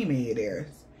was an enemy of theirs.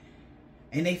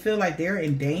 And they feel like they're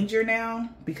in danger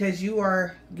now because you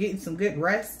are getting some good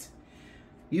rest.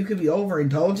 You could be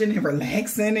overindulging and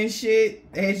relaxing and shit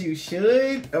as you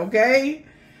should, okay?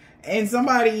 And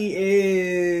somebody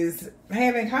is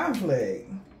having conflict.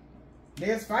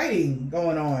 There's fighting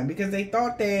going on because they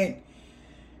thought that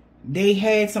they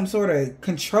had some sort of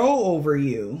control over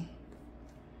you.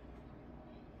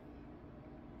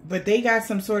 But they got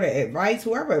some sort of advice.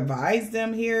 Whoever advised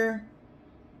them here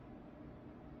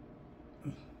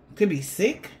could be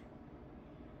sick.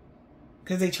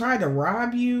 Because they tried to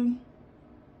rob you.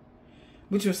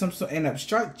 Which was some sort of an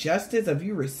obstruct justice of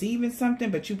you receiving something.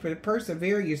 But you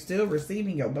persevere. You're still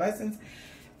receiving your blessings.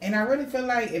 And I really feel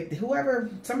like if whoever,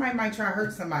 somebody might try to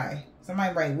hurt somebody.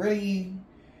 Somebody might really,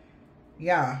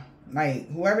 yeah. Like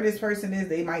whoever this person is,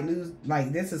 they might lose.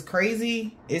 Like this is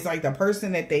crazy. It's like the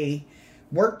person that they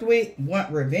worked with want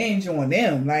revenge on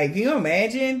them. Like, can you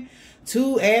imagine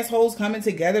two assholes coming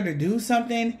together to do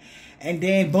something and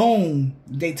then boom,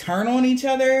 they turn on each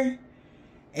other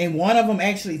and one of them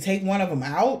actually take one of them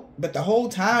out? But the whole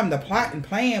time the plot and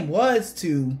plan was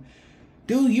to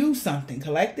do you something,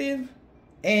 collective.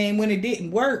 And when it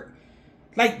didn't work,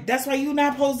 like that's why you're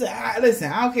not supposed to,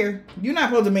 listen, I don't care. You're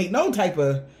not supposed to make no type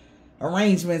of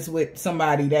arrangements with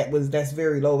somebody that's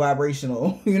very low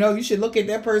vibrational. You know, you should look at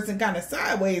that person kind of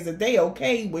sideways if they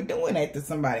okay with doing that to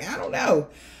somebody. I don't know.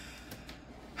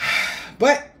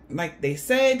 But like they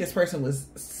said, this person was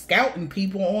scouting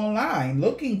people online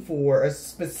looking for a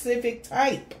specific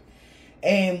type.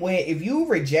 And if you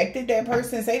rejected that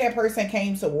person, say that person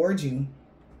came towards you,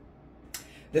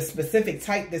 the specific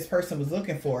type this person was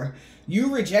looking for,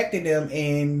 you rejected them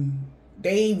and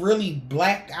they really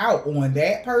blacked out on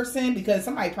that person because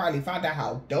somebody probably found out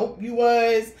how dope you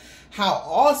was, how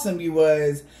awesome you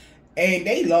was, and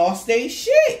they lost their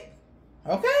shit.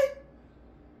 Okay?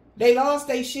 They lost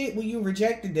their shit when you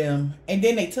rejected them, and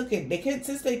then they took it.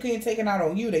 Since they couldn't take it out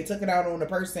on you, they took it out on the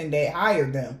person that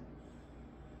hired them.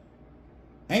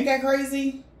 Ain't that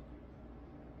crazy?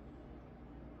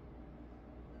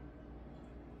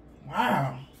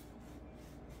 Wow.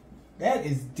 That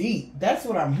is deep. That's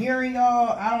what I'm hearing,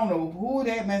 y'all. I don't know who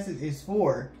that message is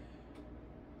for.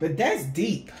 But that's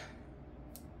deep.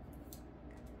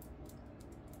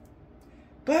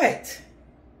 But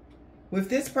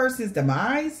with this person's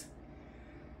demise,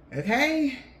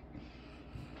 Okay?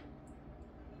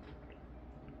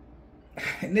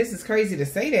 And this is crazy to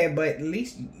say that, but at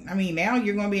least, I mean, now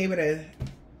you're going to be able to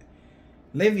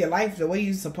live your life the way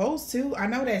you're supposed to. I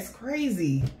know that's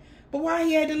crazy. But why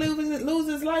he had to lose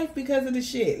his life because of the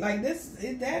shit? Like,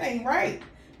 that ain't right.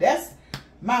 That's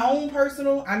my own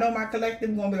personal. I know my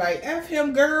collective going to be like, F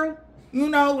him, girl. You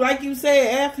know, like you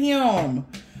said, F him.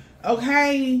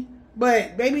 Okay?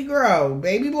 But baby girl,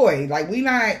 baby boy, like we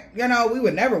not, you know, we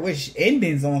would never wish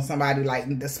endings on somebody,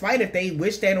 like despite if they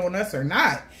wish that on us or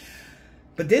not.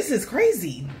 But this is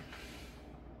crazy.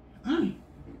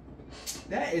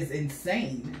 That is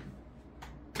insane.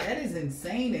 That is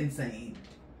insane.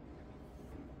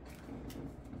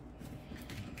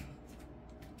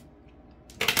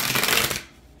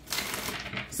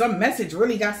 Some message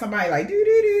really got somebody like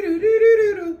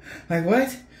do. Like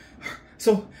what?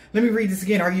 So let me read this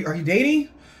again. Are you dating?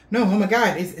 No. Oh my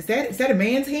God. Is that a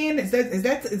man's hand? Is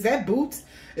that boots?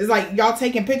 It's like y'all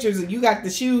taking pictures and you got the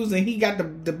shoes and he got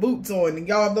the boots on and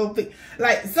y'all don't think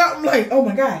like something like, oh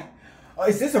my God. Oh,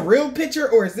 is this a real picture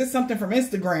or is this something from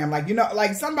Instagram? Like, you know,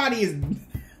 like somebody is,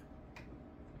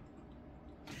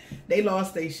 they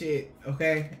lost their shit.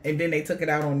 Okay. And then they took it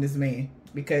out on this man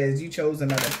because you chose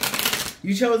another path.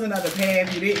 You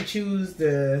didn't choose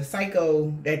the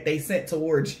psycho that they sent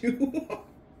towards you.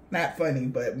 Not funny,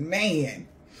 but man.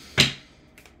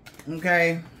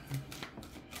 Okay.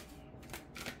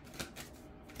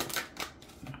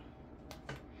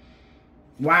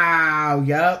 Wow.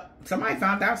 Yup. Somebody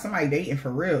found out somebody dating for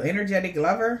real. Energetic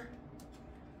lover.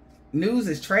 News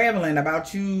is traveling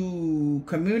about you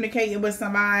communicating with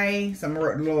somebody. Some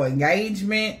little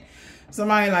engagement.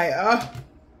 Somebody like, oh,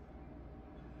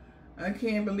 I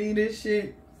can't believe this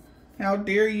shit. How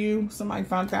dare you? Somebody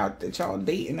found out that y'all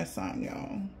dating or something,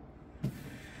 y'all.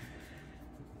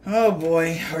 Oh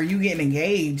boy, are you getting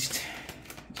engaged?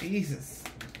 Jesus.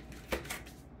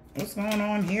 What's going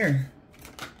on here?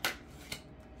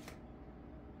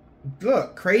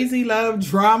 Look, crazy love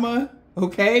drama.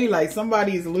 Okay, like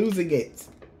somebody's losing it.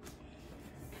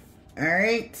 All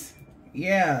right.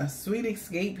 Yeah, sweet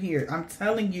escape here. I'm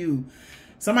telling you.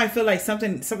 Somebody feel like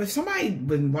something, if somebody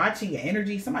been watching your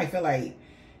energy, somebody feel like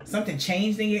something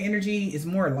changed in your energy. It's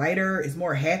more lighter, it's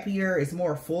more happier, it's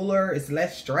more fuller, it's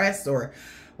less stress or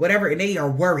whatever. And they are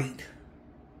worried.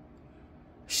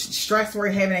 Stress,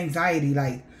 worry, having anxiety.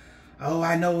 Like, oh,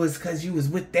 I know it's because you was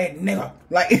with that nigga.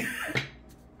 Like,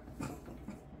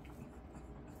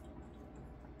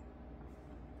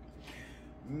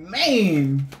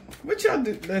 man, what y'all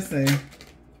do? Listen.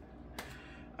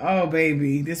 Oh,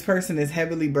 baby. This person is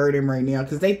heavily burdened right now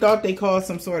because they thought they caused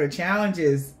some sort of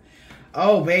challenges.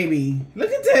 Oh, baby.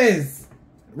 Look at this.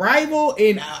 Rival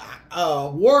in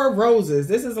War of Roses.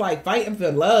 This is like fighting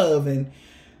for love. And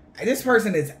this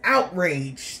person is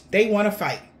outraged. They want to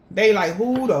fight. They like,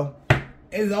 who the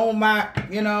is on my,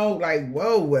 you know, like,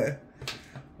 whoa.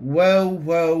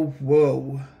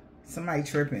 Whoa. Somebody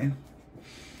tripping.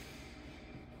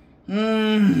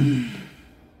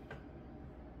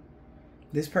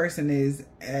 This person is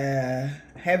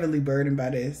heavily burdened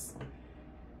by this.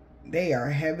 They are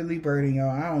heavily burdened, y'all.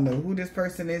 I don't know who this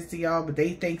person is to y'all, but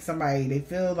they think they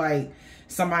feel like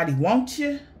somebody wants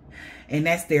you, and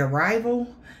that's their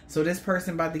rival. So this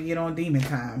person about to get on demon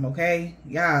time, okay?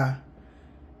 Yeah.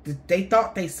 They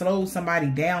thought they slowed somebody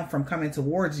down from coming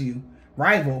towards you.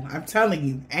 Rival, I'm telling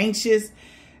you, anxious.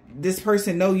 This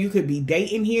person know you could be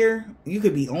dating here. You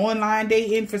could be online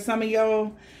dating for some of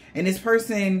y'all. And this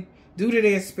person, due to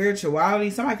their spirituality,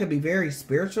 somebody could be very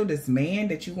spiritual. This man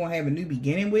that you're going to have a new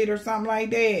beginning with or something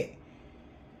like that.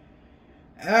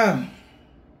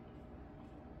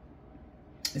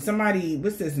 Somebody,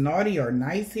 what's this, naughty or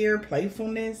nice here?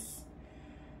 Playfulness?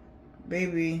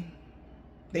 Baby,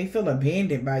 they feel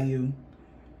abandoned by you.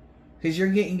 Because you're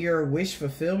getting your wish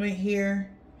fulfillment here.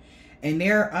 And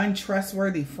their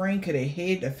untrustworthy friend could have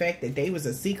hid the fact that they was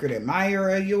a secret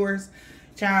admirer of yours.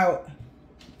 Child,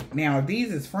 now if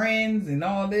these is friends and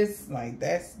all this, like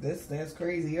that's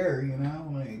crazier, you know?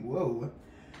 Like, whoa.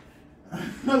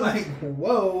 Like,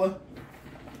 whoa.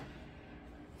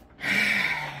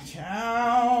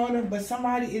 Child. But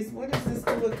somebody is, what is this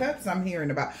Two of Cups I'm hearing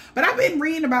about? But I've been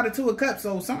reading about a Two of Cups,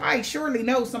 so somebody surely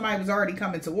knows somebody was already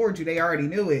coming towards you. They already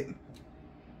knew it.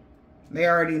 They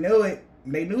already knew it.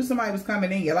 They knew somebody was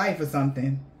coming in your life or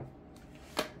something.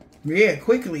 Yeah,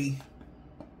 quickly.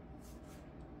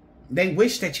 They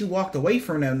wish that you walked away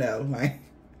from them though. Like,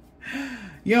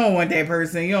 you don't want that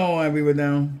person. You don't want to be with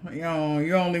them. You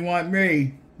only want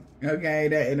me. Okay,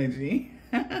 that energy.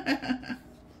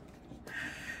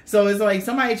 So it's like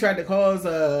somebody tried to cause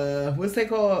what's they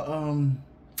call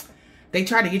they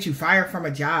try to get you fired from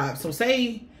a job. So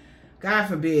say, God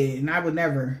forbid, and I would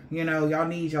never, you know, y'all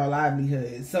need your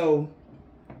livelihood. So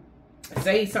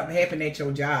say something happened at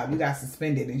your job, you got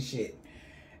suspended and shit.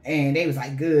 And they was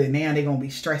like, good, now they gonna be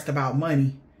stressed about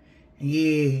money. And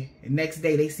yeah, the next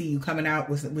day they see you coming out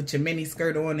with your mini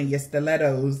skirt on and your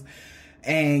stilettos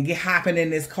and get hopping in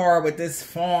this car with this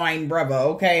fine brother,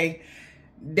 okay?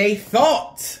 They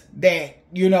thought that,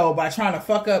 you know, by trying to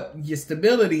fuck up your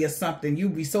stability or something,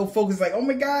 you'd be so focused like, oh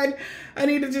my God, I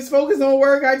need to just focus on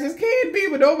work. I just can't be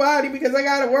with nobody because I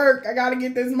gotta work. I gotta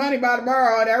get this money by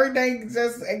tomorrow and everything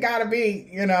just, it gotta be,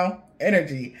 you know,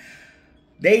 energy.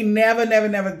 They never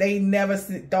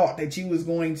thought that you was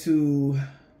going to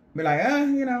be like,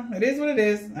 you know, it is what it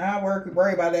is. I'll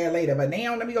worry about that later. But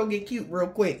now let me go get cute real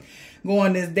quick. Go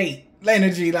on this date.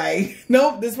 Energy, like,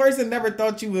 nope, this person never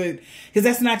thought you would, because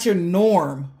that's not your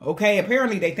norm, okay?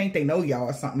 Apparently they think they know y'all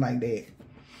or something like that.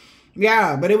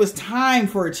 Yeah, but it was time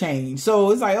for a change.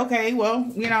 So it's like, okay,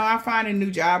 well, you know, I'll find a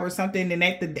new job or something. And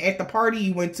at the party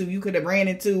you went to, you could have ran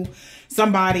into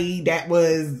somebody that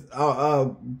was a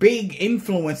big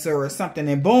influencer or something,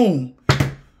 and boom.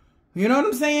 You know what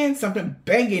I'm saying? Something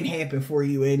banging happened for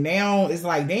you. And now it's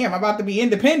like, damn, I'm about to be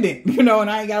independent, you know, and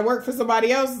I ain't got to work for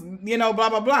somebody else, you know, blah,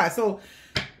 blah, blah. So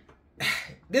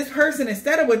this person,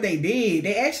 instead of what they did,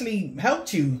 they actually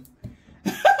helped you.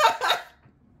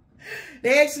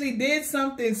 They actually did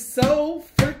something so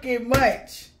freaking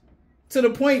much to the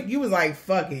point you was like,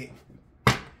 fuck it.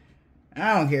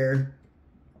 I don't care.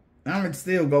 I'm going to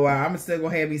still go out. I'm going to still go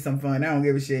have me some fun. I don't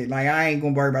give a shit. Like, I ain't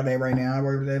going to worry about that right now. I'll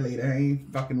worry about that later. I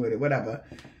ain't fucking with it. Whatever.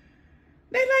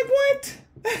 They like, what?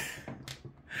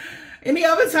 Any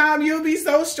other time, you'll be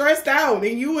so stressed out.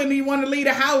 And you wouldn't even want to leave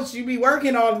the house. You'd be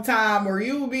working all the time. Or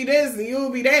you would be this and you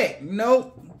would be that.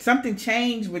 Nope. Something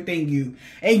changed within you.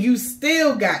 And you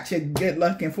still got your good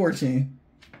luck and fortune.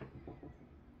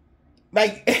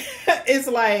 Like, it's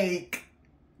like,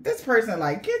 this person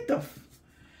like, get the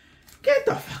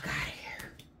fuck out of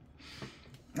here.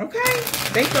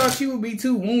 Okay? They thought you would be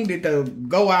too wounded to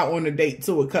go out on a date,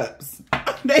 2 of Cups.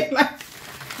 They like,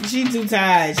 she too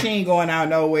tired. She ain't going out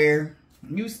nowhere.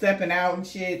 You stepping out and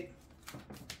shit.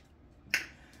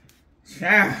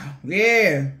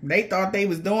 Yeah. They thought they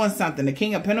was doing something. The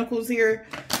King of Pentacles here,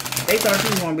 they thought you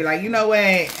was going to be like, you know what?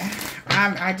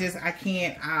 I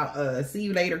can't. I'll see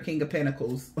you later, King of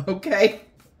Pentacles. Okay?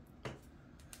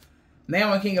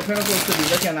 Now a King of Pentacles could be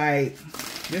looking like,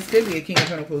 this could be a King of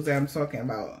Pentacles that I'm talking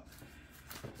about.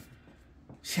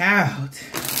 Child.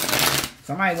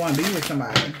 Somebody want to be with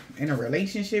somebody in a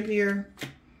relationship here.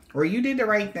 Or you did the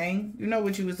right thing. You know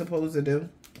what you were supposed to do.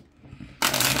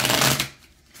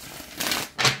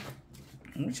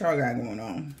 What y'all got going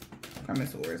on? Coming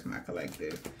towards my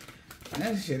collective.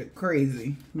 That shit is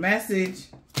crazy. Message.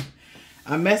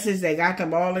 A message that got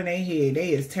them all in their head.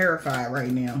 They is terrified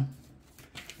right now.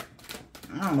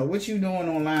 I don't know what you doing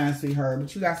online, sweetheart,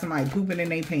 but you got somebody pooping in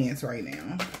their pants right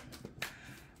now.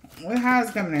 How's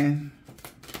it coming in?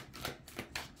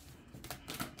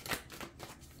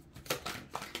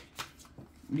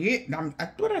 Yeah,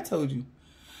 what I told you.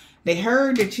 They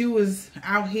heard that you was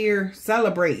out here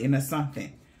celebrating or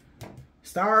something.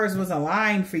 Stars was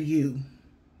aligned for you.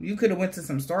 You could have went to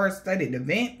some star-studded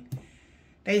event.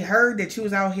 They heard that you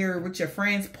was out here with your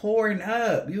friends pouring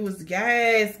up. You was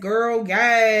gas, girl,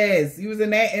 gas. You was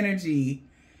in that energy.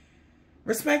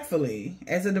 Respectfully,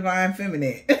 as a divine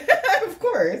feminine. Of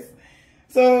course.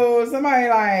 So somebody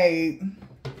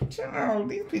like, child,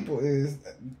 these people is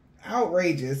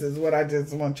outrageous is what I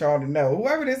just want y'all to know.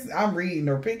 Whoever this I'm reading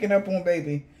or picking up on,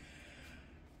 baby.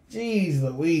 Jeez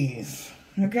Louise.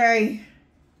 Okay?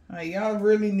 Y'all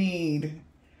really need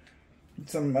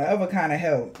some other kind of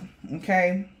help.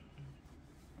 Okay?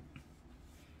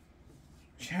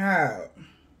 Child.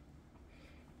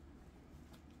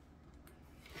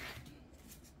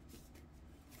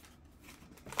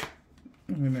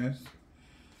 Look at this.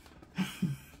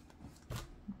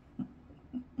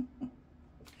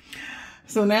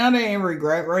 So now they in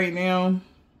regret right now.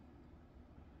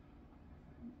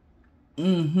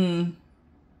 Because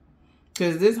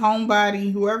this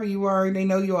homebody, whoever you are, they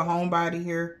know you're a homebody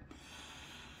here.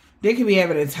 They could be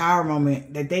having a tower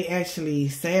moment that they actually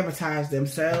sabotaged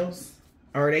themselves.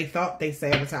 Or they thought they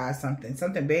sabotaged something.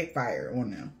 Something backfired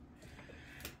on them.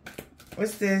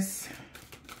 What's this?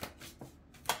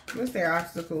 What's their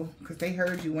obstacle? Because they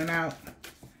heard you went out.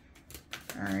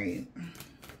 Alright.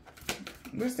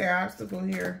 What's their obstacle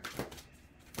here?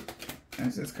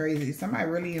 That's just crazy. Somebody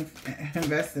really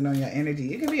invested on your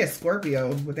energy. It could be a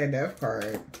Scorpio with that Death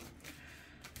card.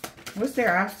 What's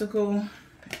their obstacle?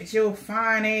 It's your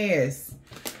fine ass.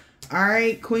 All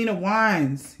right, Queen of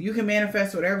Wands. You can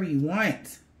manifest whatever you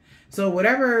want. So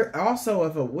whatever, also,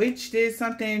 if a witch did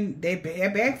something, they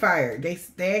backfired. They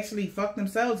actually fucked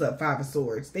themselves up, Five of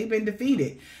Swords. They've been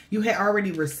defeated. You had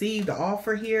already received the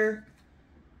offer here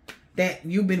that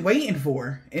you've been waiting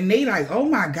for. And they like, oh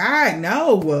my God,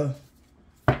 no.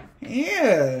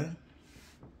 Yeah.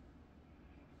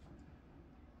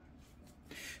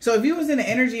 So if you was in the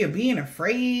energy of being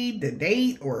afraid to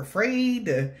date or afraid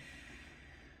to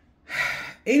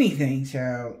anything,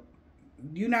 child,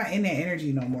 you're not in that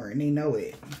energy no more, and they know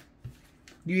it.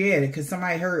 Yeah, because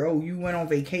somebody heard, oh, you went on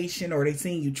vacation, or they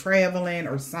seen you traveling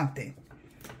or something.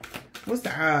 What's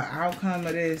the outcome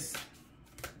of this?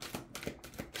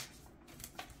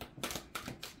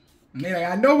 And they're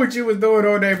like, I know what you was doing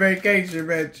on that vacation,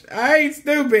 bitch. I ain't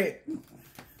stupid.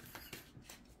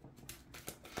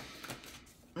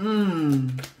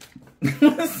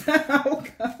 What's the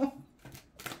outcome?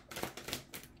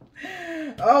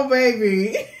 Oh,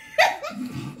 baby.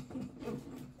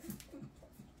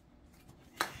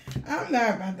 I'm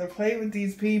not about to play with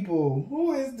these people.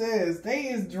 Who is this? They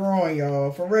is drawing,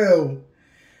 y'all. For real.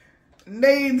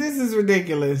 This is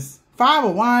ridiculous. Five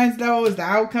of Wands, though, is the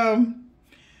outcome.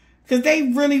 Because they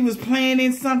really was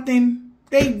planning something.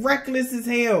 They reckless as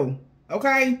hell.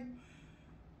 Okay?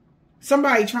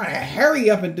 Somebody trying to hurry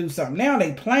up and do something. Now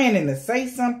they planning to say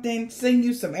something. Send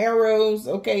you some arrows.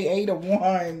 Okay, Eight of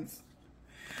Wands.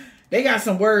 They got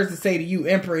some words to say to you,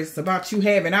 Empress, about you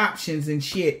having options and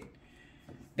shit.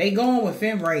 They going with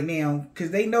him right now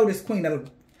because they know this Queen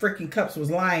of freaking Cups was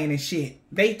lying and shit.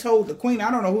 They told the Queen, I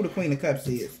don't know who the Queen of Cups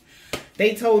is.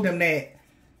 They told them that,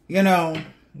 you know,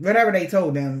 whatever they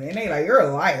told them. And they like, you're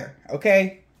a liar,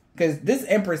 okay? Because this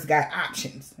Empress got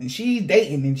options and she's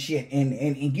dating and shit.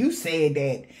 And you said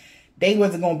that they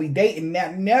wasn't going to be dating.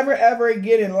 Now, never ever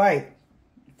again in life.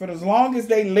 For as long as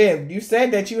they lived, you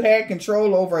said that you had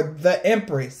control over the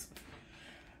Empress.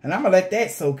 And I'm going to let that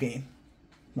soak in.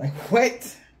 Like,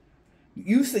 what?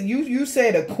 You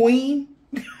said a queen?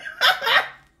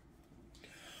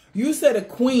 You said a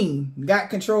queen got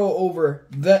control over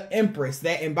the Empress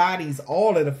that embodies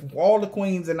all the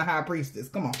queens and the High Priestess.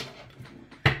 Come on.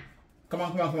 Come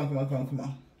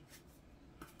on.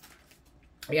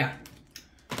 Yeah.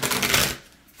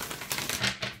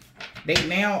 They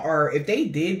now are, if they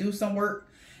did do some work,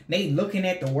 they looking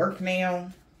at the work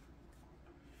now.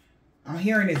 I'm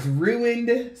hearing it's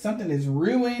ruined. Something is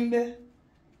ruined.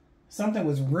 Something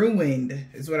was ruined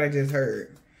is what I just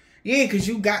heard. Yeah, because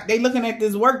they looking at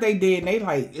this work they did and they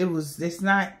like, it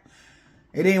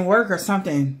didn't work or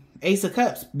something. Ace of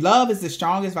Cups. Love is the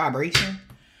strongest vibration.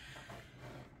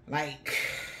 Like,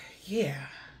 yeah.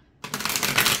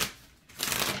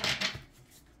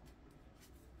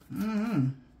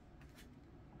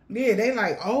 Yeah, they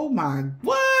like, oh my,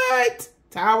 what?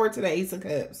 Tower to the Ace of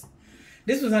Cups.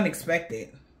 This was unexpected.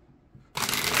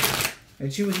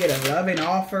 That you would get a loving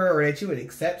offer or that you would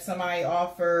accept somebody's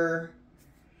offer.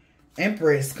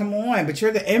 Empress, come on. But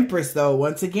you're the Empress though.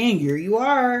 Once again, here you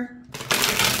are.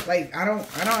 Like, I don't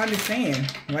understand.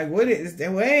 Like, what is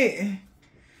that? Wait.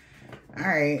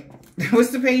 Alright.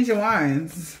 What's the Page of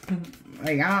Wands?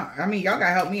 Like, I mean, y'all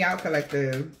gotta help me out,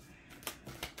 collective.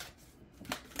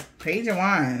 Page of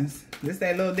Wands. This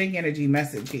that little dick energy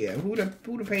message here. Who the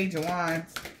Page of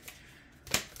Wands?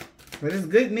 But it's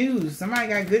good news. Somebody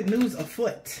got good news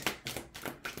afoot.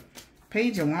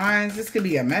 Page of Wands. This could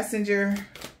be a messenger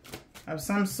of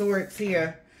some sorts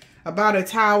here. About a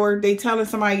tower. They telling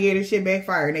somebody, yeah, this shit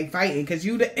backfired. And they fighting because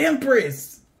you the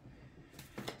Empress.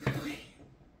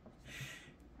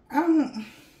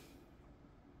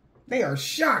 They are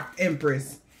shocked,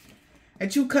 Empress.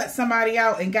 That you cut somebody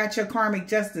out and got your karmic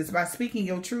justice by speaking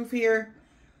your truth here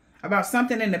about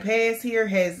something in the past here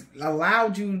has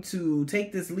allowed you to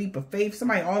take this leap of faith.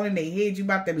 Somebody all in their head, you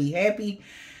about to be happy.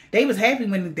 They was happy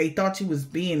when they thought you was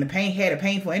being had a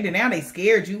painful ending. Now they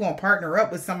scared you gonna partner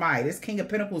up with somebody. This King of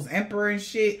Pentacles Emperor and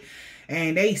shit.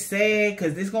 And they sad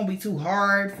because it's gonna be too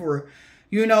hard for,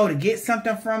 you know, to get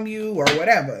something from you or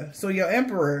whatever. So your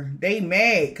Emperor, they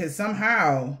mad because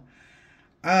somehow,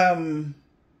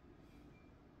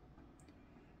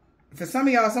 for some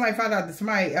of y'all, somebody found out that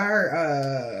somebody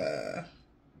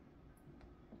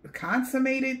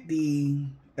consummated the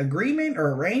agreement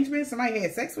or arrangement. Somebody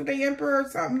had sex with the Emperor or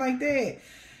something like that.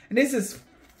 And this is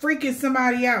freaking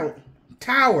somebody out.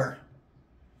 Tower.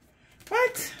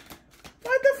 What?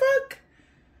 What the fuck?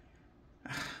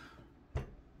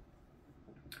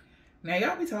 Now,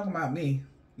 y'all be talking about me.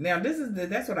 Now,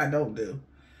 that's what I don't do.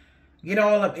 Get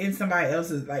all up in somebody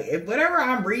else's, like, if whatever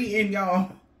I'm reading,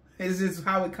 y'all, is just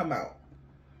how it come out.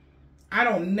 I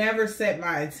don't never set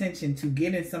my attention to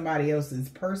get in somebody else's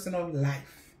personal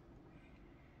life.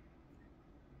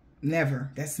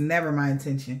 Never. That's never my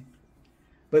intention.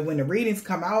 But when the readings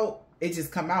come out, it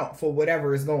just come out for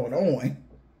whatever is going on.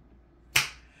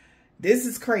 This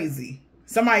is crazy.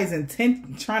 Somebody's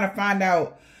trying to find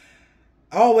out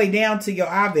all the way down to your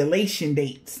ovulation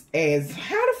dates. As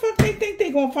how the fuck they think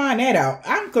they gonna find that out?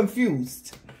 I'm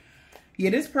confused. Yeah,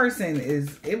 this person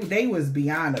they was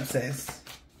beyond obsessed.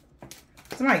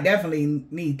 Somebody definitely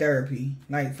need therapy,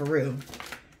 like for real.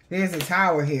 There's a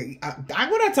tower here.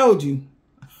 What I told you.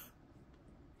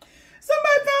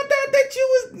 Somebody found out that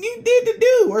you did the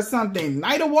do or something.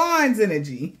 Knight of Wands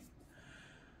energy.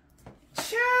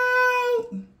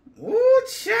 Child. Ooh,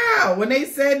 child. When they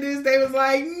said this, they was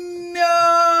like,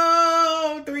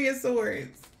 no. 3 of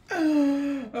Swords.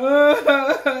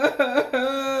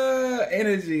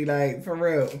 Energy, like, for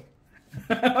real.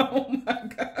 Oh, my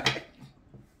God.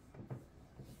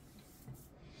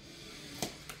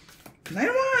 Knight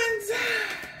of Wands.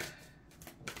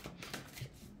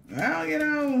 Well, you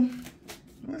know,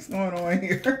 what's going on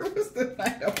here? What's the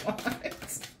Knight of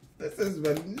Wands? This is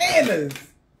bananas.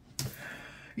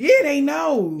 Yeah, they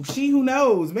know. She who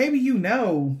knows. Maybe you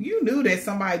know. You knew that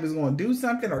somebody was going to do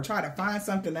something or try to find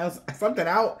something else, something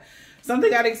out. Something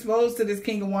got exposed to this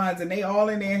King of Wands and they all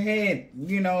in their head,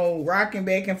 you know, rocking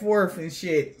back and forth and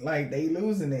shit. Like, they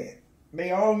losing it.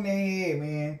 They all in their head,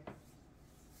 man.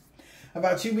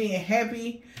 About you being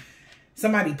happy.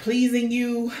 Somebody pleasing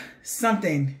you.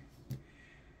 Something.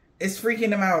 It's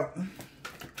freaking them out.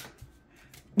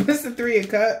 What's the 3 of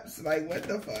Cups? Like, what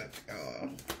the fuck? Oh.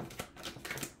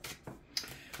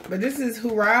 But this is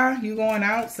hurrah. You going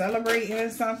out celebrating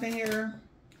something here.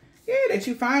 Yeah, that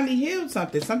you finally healed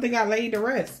something. Something got laid to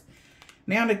rest.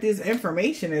 Now that this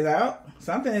information is out,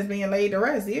 something is being laid to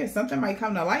rest. Yeah, something might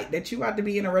come to light that you about to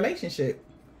be in a relationship.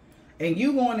 And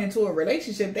you going into a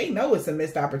relationship, they know it's a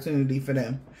missed opportunity for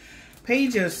them.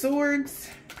 Page of Swords.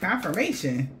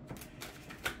 Confirmation.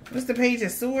 What's the Page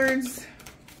of Swords?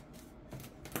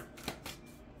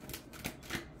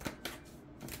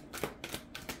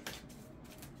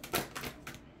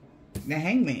 The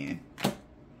Hangman.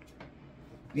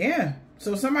 Yeah.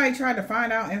 So somebody tried to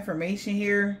find out information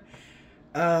here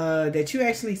that you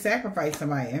actually sacrificed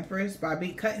somebody, Empress, by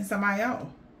cutting somebody out.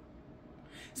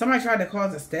 Somebody tried to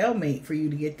cause a stalemate for you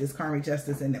to get this karmic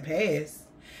justice in the past.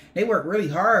 They worked really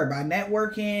hard by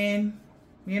networking,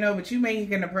 you know, but you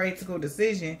making a practical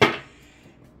decision.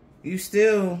 You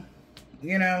still,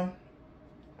 you know,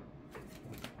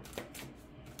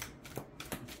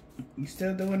 you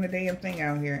still doing the damn thing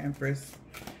out here, Empress.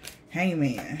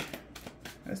 Hangman.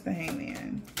 What's the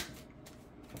Hangman?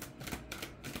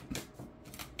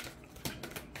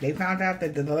 They found out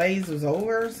that the delays was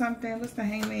over or something. What's the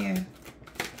Hangman?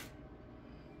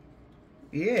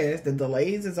 Yes, the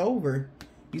delays is over.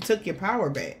 You took your power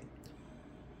back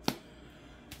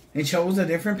and chose a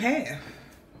different path.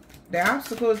 The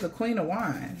obstacle is the Queen of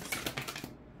Wands.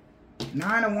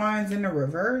 9 of Wands in the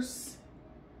reverse.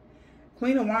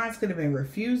 Queen of Wands could have been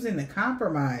refusing to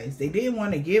compromise. They didn't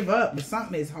want to give up, but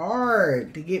something is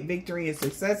hard to get victory and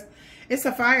success. It's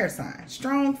a fire sign.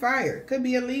 Strong fire. Could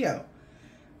be a Leo.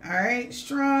 All right.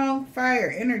 Strong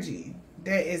fire energy.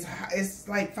 That is, it's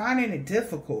like finding it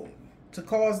difficult to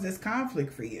cause this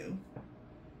conflict for you.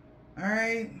 All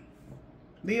right.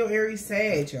 Leo, Aries,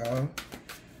 Sag, y'all.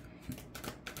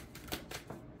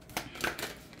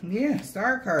 Yeah,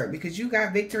 Star card, because you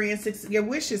got victory and success. Your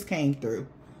wishes came through.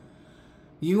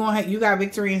 You got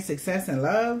victory and success in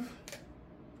love.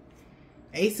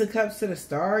 Ace of Cups to the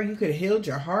Star. You could have healed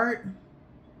your heart.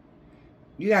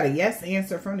 You got a yes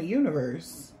answer from the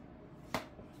universe.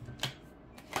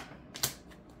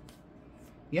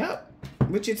 Yep.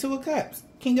 With your 2 of Cups.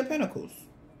 King of Pentacles.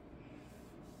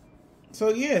 So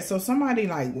yeah, so somebody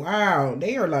like, wow,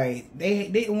 they are like, they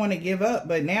didn't want to give up,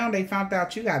 but now they found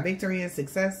out you got victory and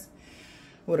success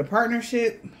with a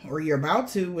partnership, or you're about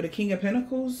to with a King of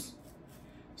Pentacles,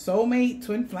 soulmate,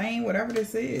 twin flame, whatever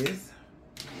this is.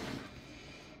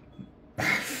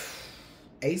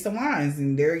 Ace of Wands,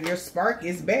 and there your spark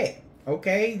is back.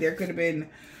 Okay, there could have been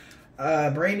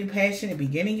a brand new passionate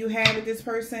beginning you had with this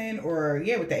person, or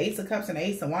yeah, with the Ace of Cups and the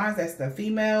Ace of Wands, that's the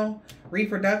female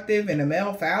reproductive and the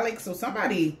male phallic. So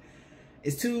somebody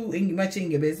is too much in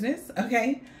your business,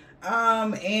 okay?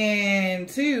 And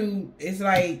 2, it's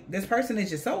like this person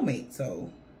is your soulmate,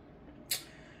 so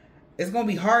it's gonna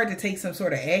be hard to take some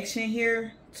sort of action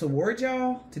here toward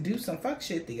y'all to do some fuck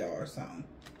shit to y'all or something.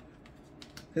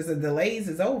 Because the delays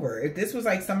is over. If this was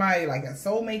like somebody like a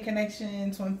soulmate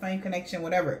connection, twin flame connection,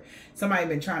 whatever, somebody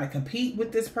been trying to compete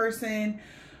with this person,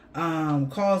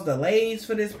 cause delays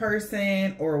for this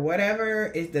person or whatever,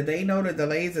 is that they know the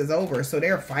delays is over. So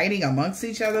they're fighting amongst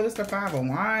each other. What's the Five of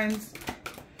Wands?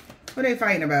 What are they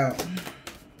fighting about?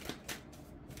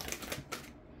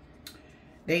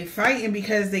 They fighting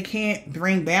because they can't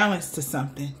bring balance to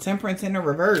something. Temperance in the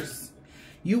reverse.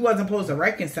 You wasn't supposed to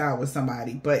reconcile with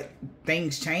somebody, but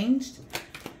things changed.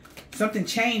 Something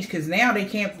changed because now they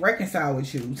can't reconcile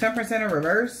with you. Temperance in the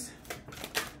reverse.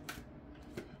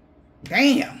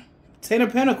 Damn. 10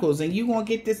 of Pentacles. And you gonna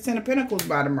get this 10 of Pentacles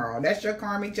by tomorrow. That's your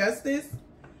karmic justice.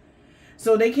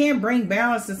 So they can't bring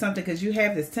balance to something because you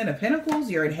have this 10 of Pentacles.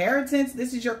 Your inheritance.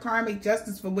 This is your karmic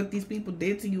justice for what these people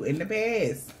did to you in the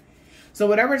past. So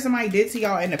whatever somebody did to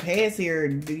y'all in the past here,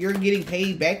 you're getting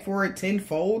paid back for it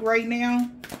tenfold right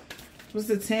now. What's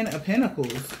the 10 of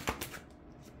Pentacles?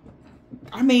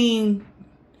 I mean,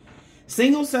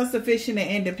 single, self-sufficient, and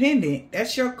independent.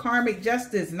 That's your karmic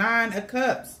justice. 9 of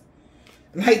Cups.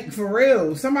 Like, for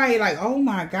real. Somebody like, oh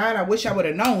my God, I wish I would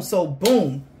have known. So,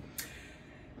 boom.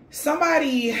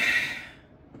 Somebody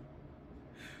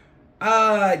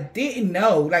didn't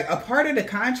know. Like, a part of the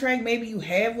contract maybe you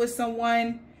have with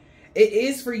someone, it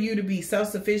is for you to be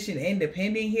self-sufficient,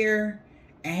 independent here,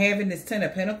 and having this 10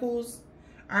 of Pentacles.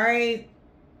 All right.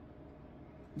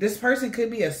 This person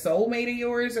could be a soulmate of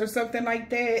yours or something like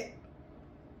that.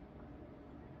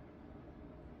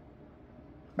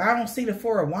 But I don't see the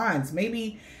 4 of Wands.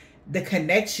 Maybe the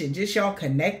connection, just y'all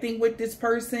connecting with this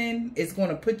person, is going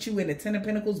to put you in the 10 of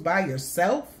Pentacles by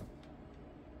yourself.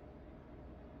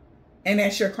 And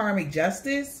that's your karmic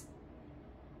justice.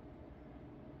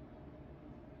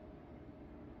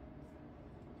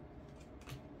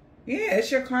 Yeah,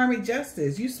 it's your karmic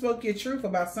justice. You spoke your truth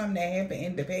about something that happened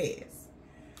in the past.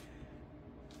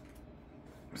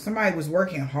 Somebody was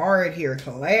working hard here,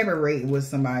 collaborating with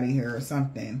somebody here or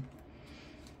something.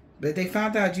 But they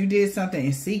found out you did something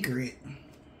in secret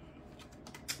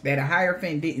that a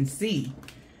Hierophant didn't see.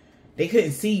 They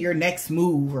couldn't see your next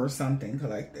move or something,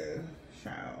 collective.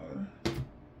 Child.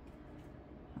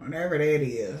 Whatever that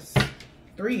is.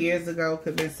 3 years ago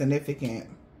could have been significant.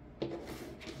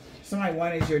 Somebody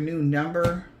wanted your new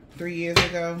number 3 years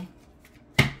ago.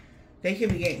 They could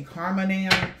be getting karma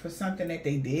now for something that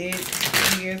they did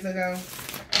 3 years ago.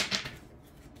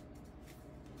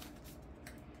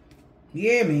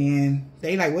 Yeah, man.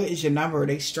 They like, what is your number?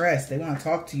 They stressed. They want to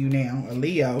talk to you now. A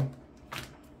Leo.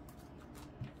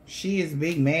 She is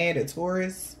big mad at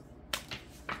Taurus.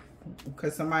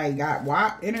 Because somebody got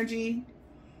WAP energy.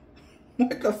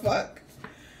 What the fuck?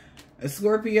 A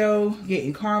Scorpio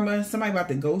getting karma. Somebody about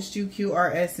to ghost you. Q,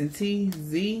 R, S, and T.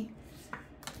 Z.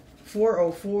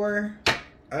 404.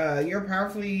 You're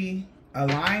powerfully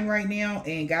aligned right now.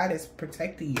 And God is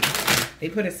protecting you. They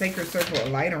put a sacred circle of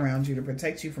light around you to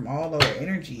protect you from all lower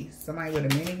energies. Somebody with a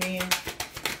minivan.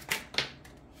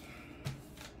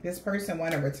 This person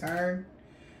want to return.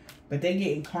 But they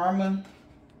getting karma.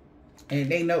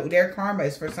 And they know their karma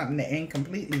is for something to end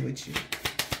completely with you.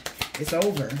 It's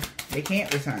over. They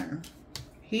can't return.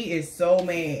 He is so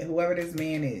mad, whoever this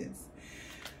man is.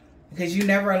 Because you're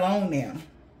never alone now.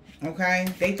 Okay?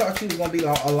 They thought you was going to be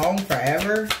alone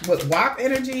forever. With WAP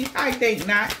energy? I think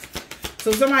not.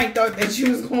 So somebody thought that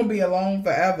you was going to be alone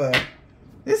forever.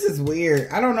 This is weird.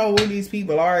 I don't know who these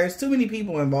people are. There's too many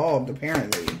people involved,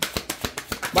 apparently.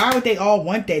 Why would they all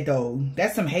want that, though?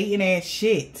 That's some hating ass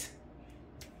shit.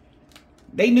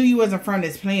 They knew you wasn't from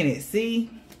this planet.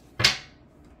 See?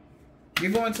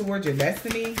 You're going towards your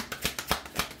destiny.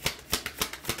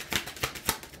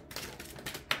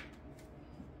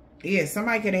 Yeah,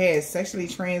 somebody could have had sexually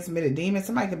transmitted demons.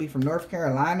 Somebody could be from North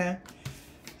Carolina.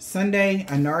 Sunday,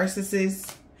 a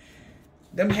narcissist.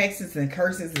 Them hexes and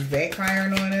curses is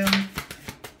backfiring on them.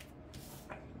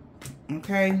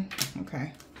 Okay.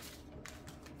 Okay.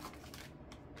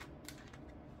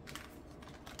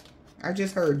 I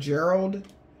just heard Gerald.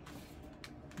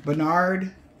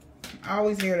 Bernard. I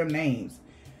always hear them names.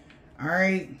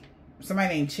 Alright.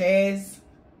 Somebody named Chaz.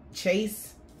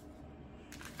 Chase.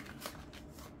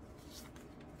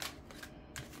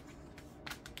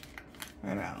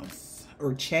 What else?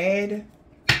 Or Chad.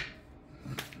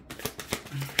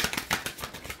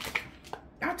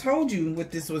 I told you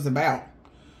what this was about.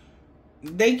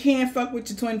 They can't fuck with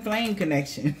your twin flame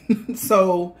connection.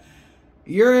 So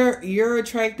you're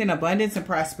attracting abundance and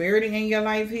prosperity in your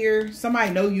life here.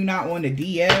 Somebody know you not on the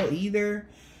DL either.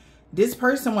 This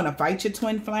person want to fight your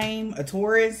twin flame, a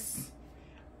Taurus.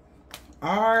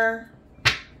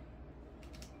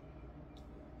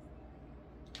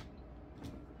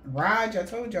 Raj, I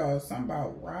told y'all something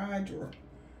about Raj.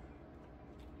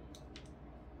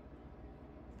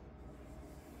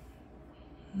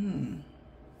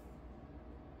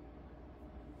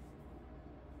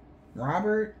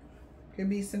 Robert could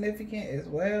be significant as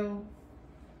well.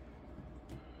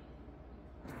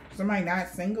 Somebody not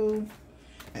single.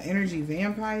 An energy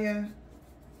vampire.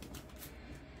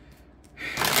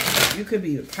 You could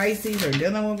be a Pisces or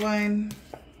dealing with one.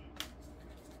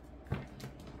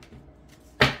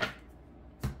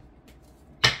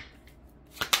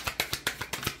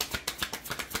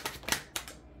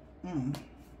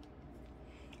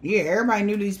 Yeah, everybody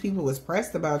knew these people was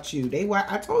pressed about you.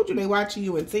 I told you they watching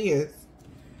you in tears.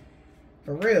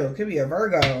 For real. Could be a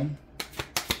Virgo.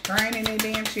 Crying in their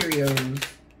damn Cheerios.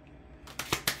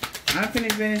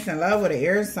 Unfinished business in love with an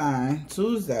air sign.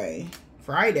 Tuesday.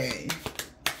 Friday.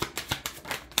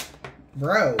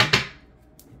 Bro.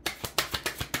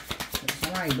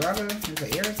 Somebody brother is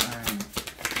an air sign.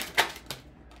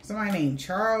 Somebody named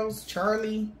Charles,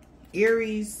 Charlie,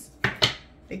 Aries.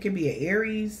 It could be an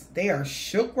Aries. They are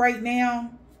shook right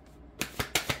now.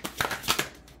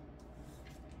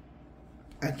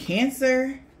 A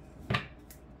Cancer.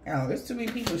 Oh, there's too many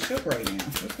people shook right now.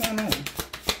 What's going on?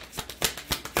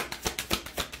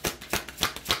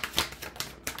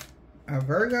 A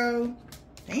Virgo.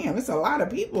 Damn, it's a lot of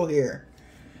people here.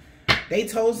 They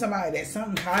told somebody that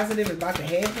something positive is about to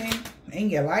happen in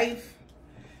your life.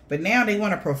 But now they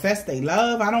want to profess they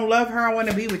love. I don't love her. I want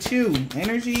to be with you.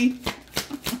 Energy.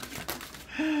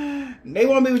 They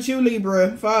want to be with you,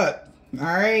 Libra. Fuck.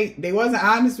 Alright? They wasn't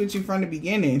honest with you from the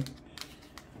beginning.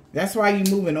 That's why you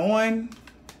moving on.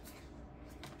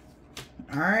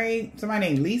 Alright? Somebody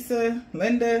named Lisa,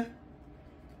 Linda,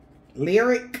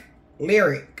 Lyric.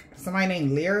 Somebody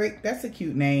named Lyric. That's a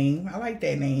cute name. I like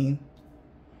that name.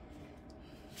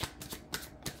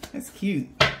 That's cute.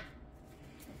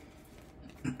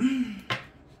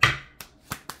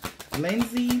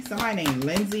 Lindsay. Somebody named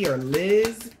Lindsay or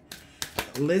Liz.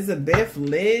 Elizabeth.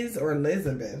 Liz or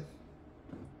Elizabeth.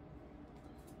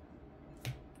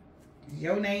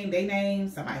 Your name, they name,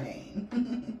 somebody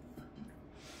name.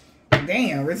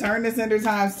 Damn, return to sender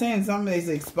times 10. Somebody's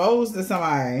exposed to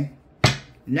somebody.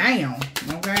 Now,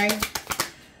 okay?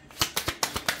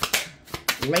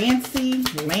 Lance.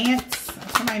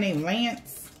 Somebody named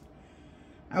Lance.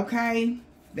 Okay?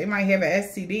 They might have an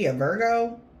STD, a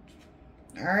Virgo.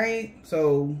 Alright?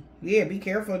 So, yeah, be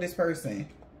careful of this person.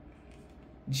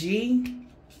 G.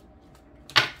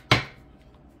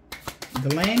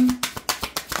 Glenn.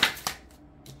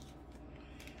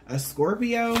 A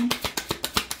Scorpio.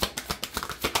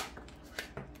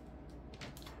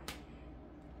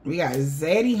 We got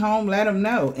Zaddy home. Let them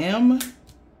know. M.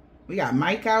 We got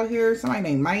Mike out here. Somebody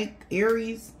named Mike.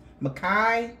 Aries.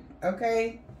 Makai.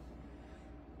 Okay.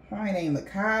 Somebody named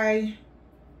Makai.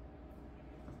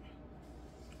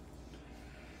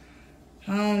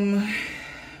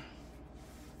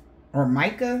 Or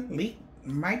Micah.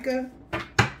 Micah.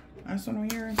 That's what I'm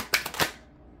hearing.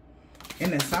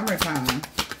 In the summertime.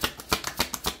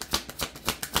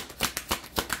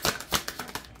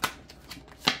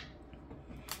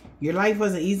 Your life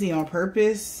wasn't easy on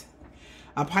purpose.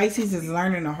 A Pisces is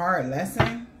learning a hard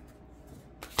lesson.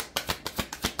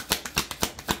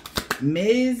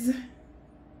 Ms.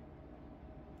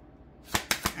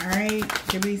 Alright.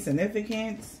 Could be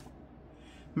significance.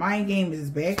 Mind game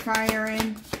is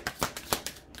backfiring.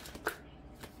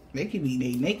 They could be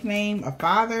their nickname. A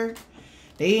father.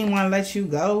 They didn't want to let you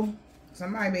go.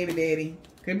 Somebody baby daddy.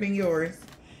 Could have been yours.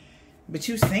 But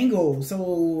you single.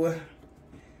 So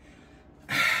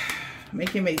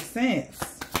make it make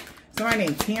sense. Somebody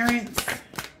named Terrence.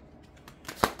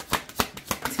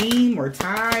 Team or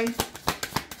Ty.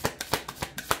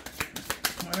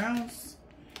 What else?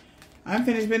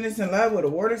 Unfinished business in love with a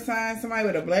water sign. Somebody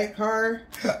with a black car.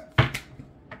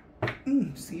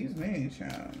 Excuse me,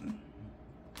 child.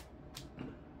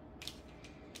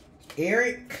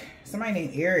 Eric. Somebody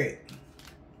named Eric.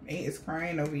 He is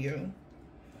crying over you.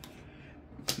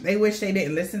 They wish they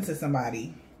didn't listen to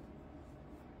somebody.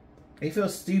 They feel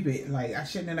stupid. Like, I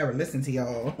shouldn't have never listened to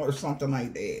y'all. Or something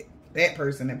like that. That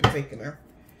person in particular.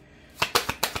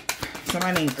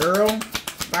 Somebody named Earl.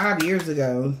 5 years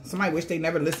ago. Somebody wish they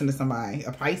never listened to somebody.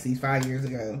 A Pisces 5 years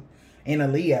ago. And a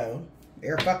Leo.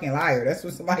 They're a fucking liar. That's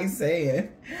what somebody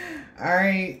said.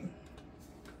 Alright.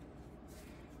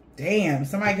 Damn.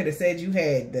 Somebody could have said you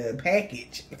had the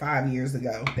package 5 years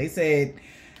ago. They said...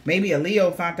 Maybe a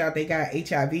Leo found out they got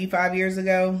HIV 5 years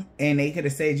ago, and they could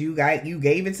have said you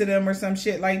gave it to them or some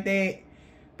shit like that.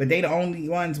 But they the only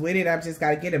ones with it. I've just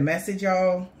got to get a message,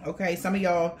 y'all. Okay, some of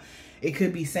y'all, it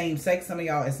could be same sex. Some of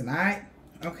y'all, it's not.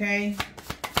 Okay.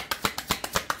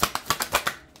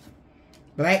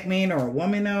 Black man or a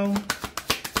woman, though.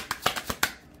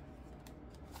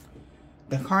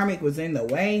 The karmic was in the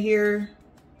way here.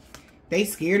 They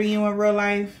scared of you in real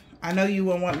life. I know you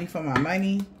won't want me for my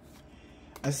money.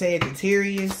 A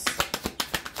Sagittarius.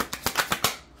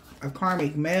 A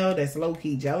karmic male that's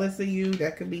low-key jealous of you.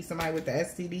 That could be somebody with the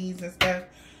STDs and stuff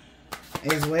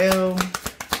as well.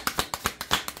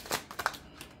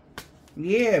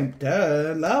 Yeah,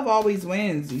 duh. Love always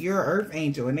wins. You're an earth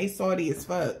angel and they salty as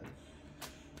fuck.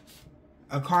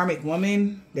 A karmic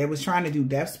woman that was trying to do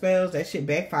death spells. That shit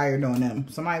backfired on them.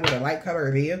 Somebody with a light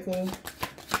color vehicle.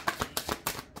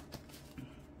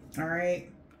 Alright.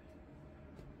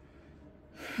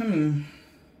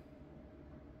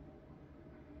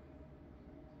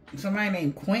 Somebody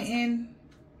named Quentin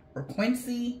or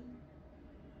Quincy.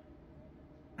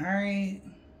 Alright.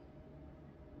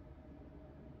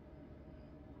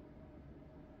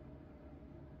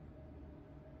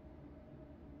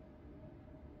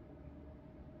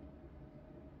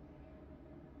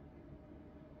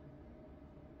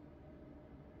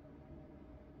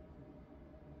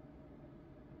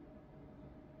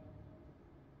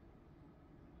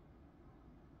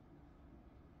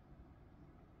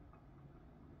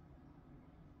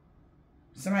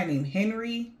 Somebody named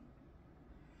Henry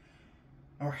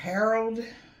or Harold.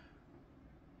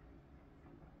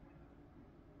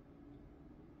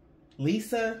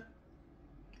 Lisa.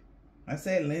 I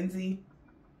said Lindsay.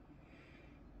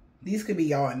 These could be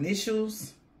y'all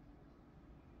initials.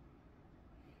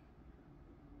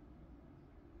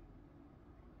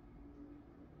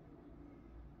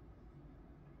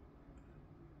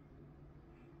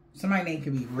 Somebody name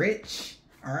could be Rich.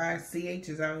 R-I-C-H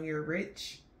is out here,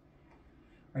 Rich.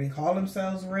 Or they call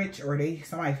themselves rich, or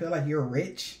somebody feel like you're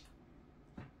rich.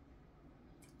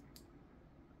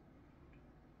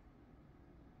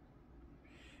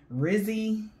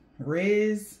 Rizzy,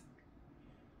 Riz.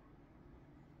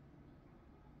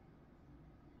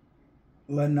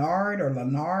 Leonard or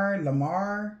Leonard,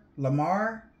 Lamar.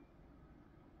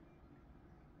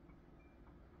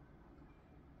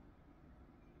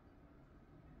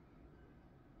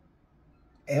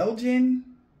 Elgin.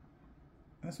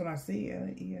 That's what I see.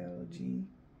 Elgin.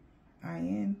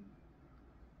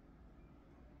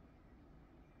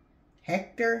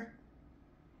 Hector.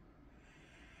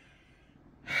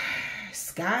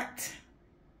 Scott.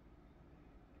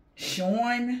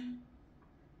 Sean.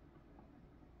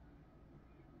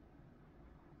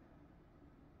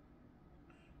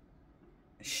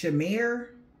 Shamar.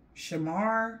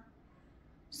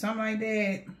 Something like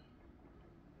that.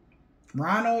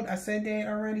 Ronald. I said that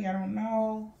already. I don't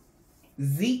know.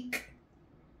 Zeke.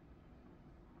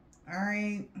 All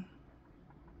right.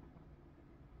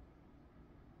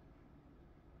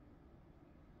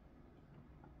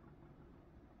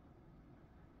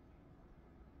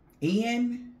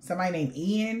 Ian. Somebody named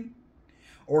Ian.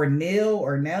 Or Neil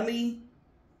or Nelly.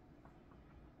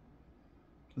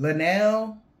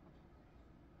 Linnell.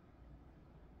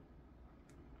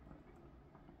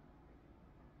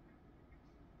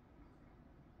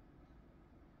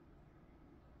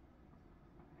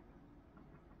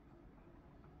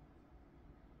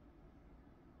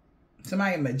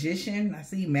 Somebody a magician. I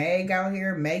see Meg out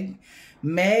here.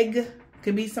 Meg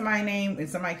could be somebody's name, and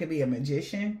somebody could be a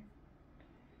magician.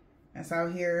 That's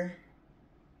out here.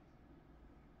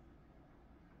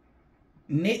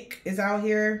 Nick is out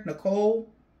here. Nicole.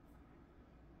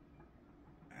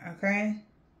 Okay.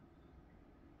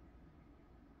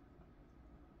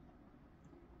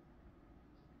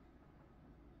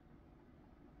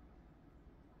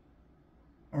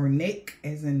 Or Nick,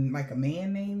 as in like a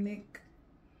man named Nick.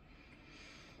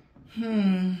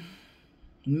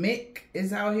 Mick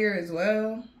is out here as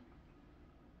well.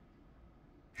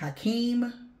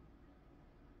 Hakeem.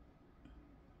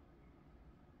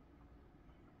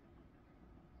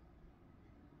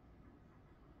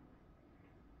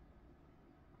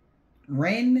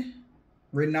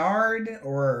 Renard,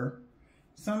 or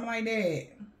something like that.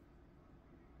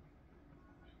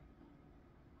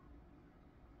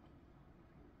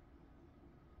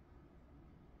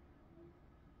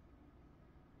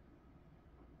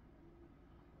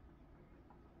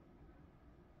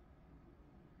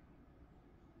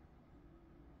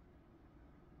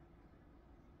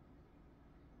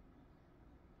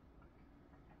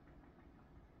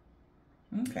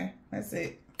 Okay, that's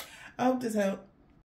it. I hope this helped.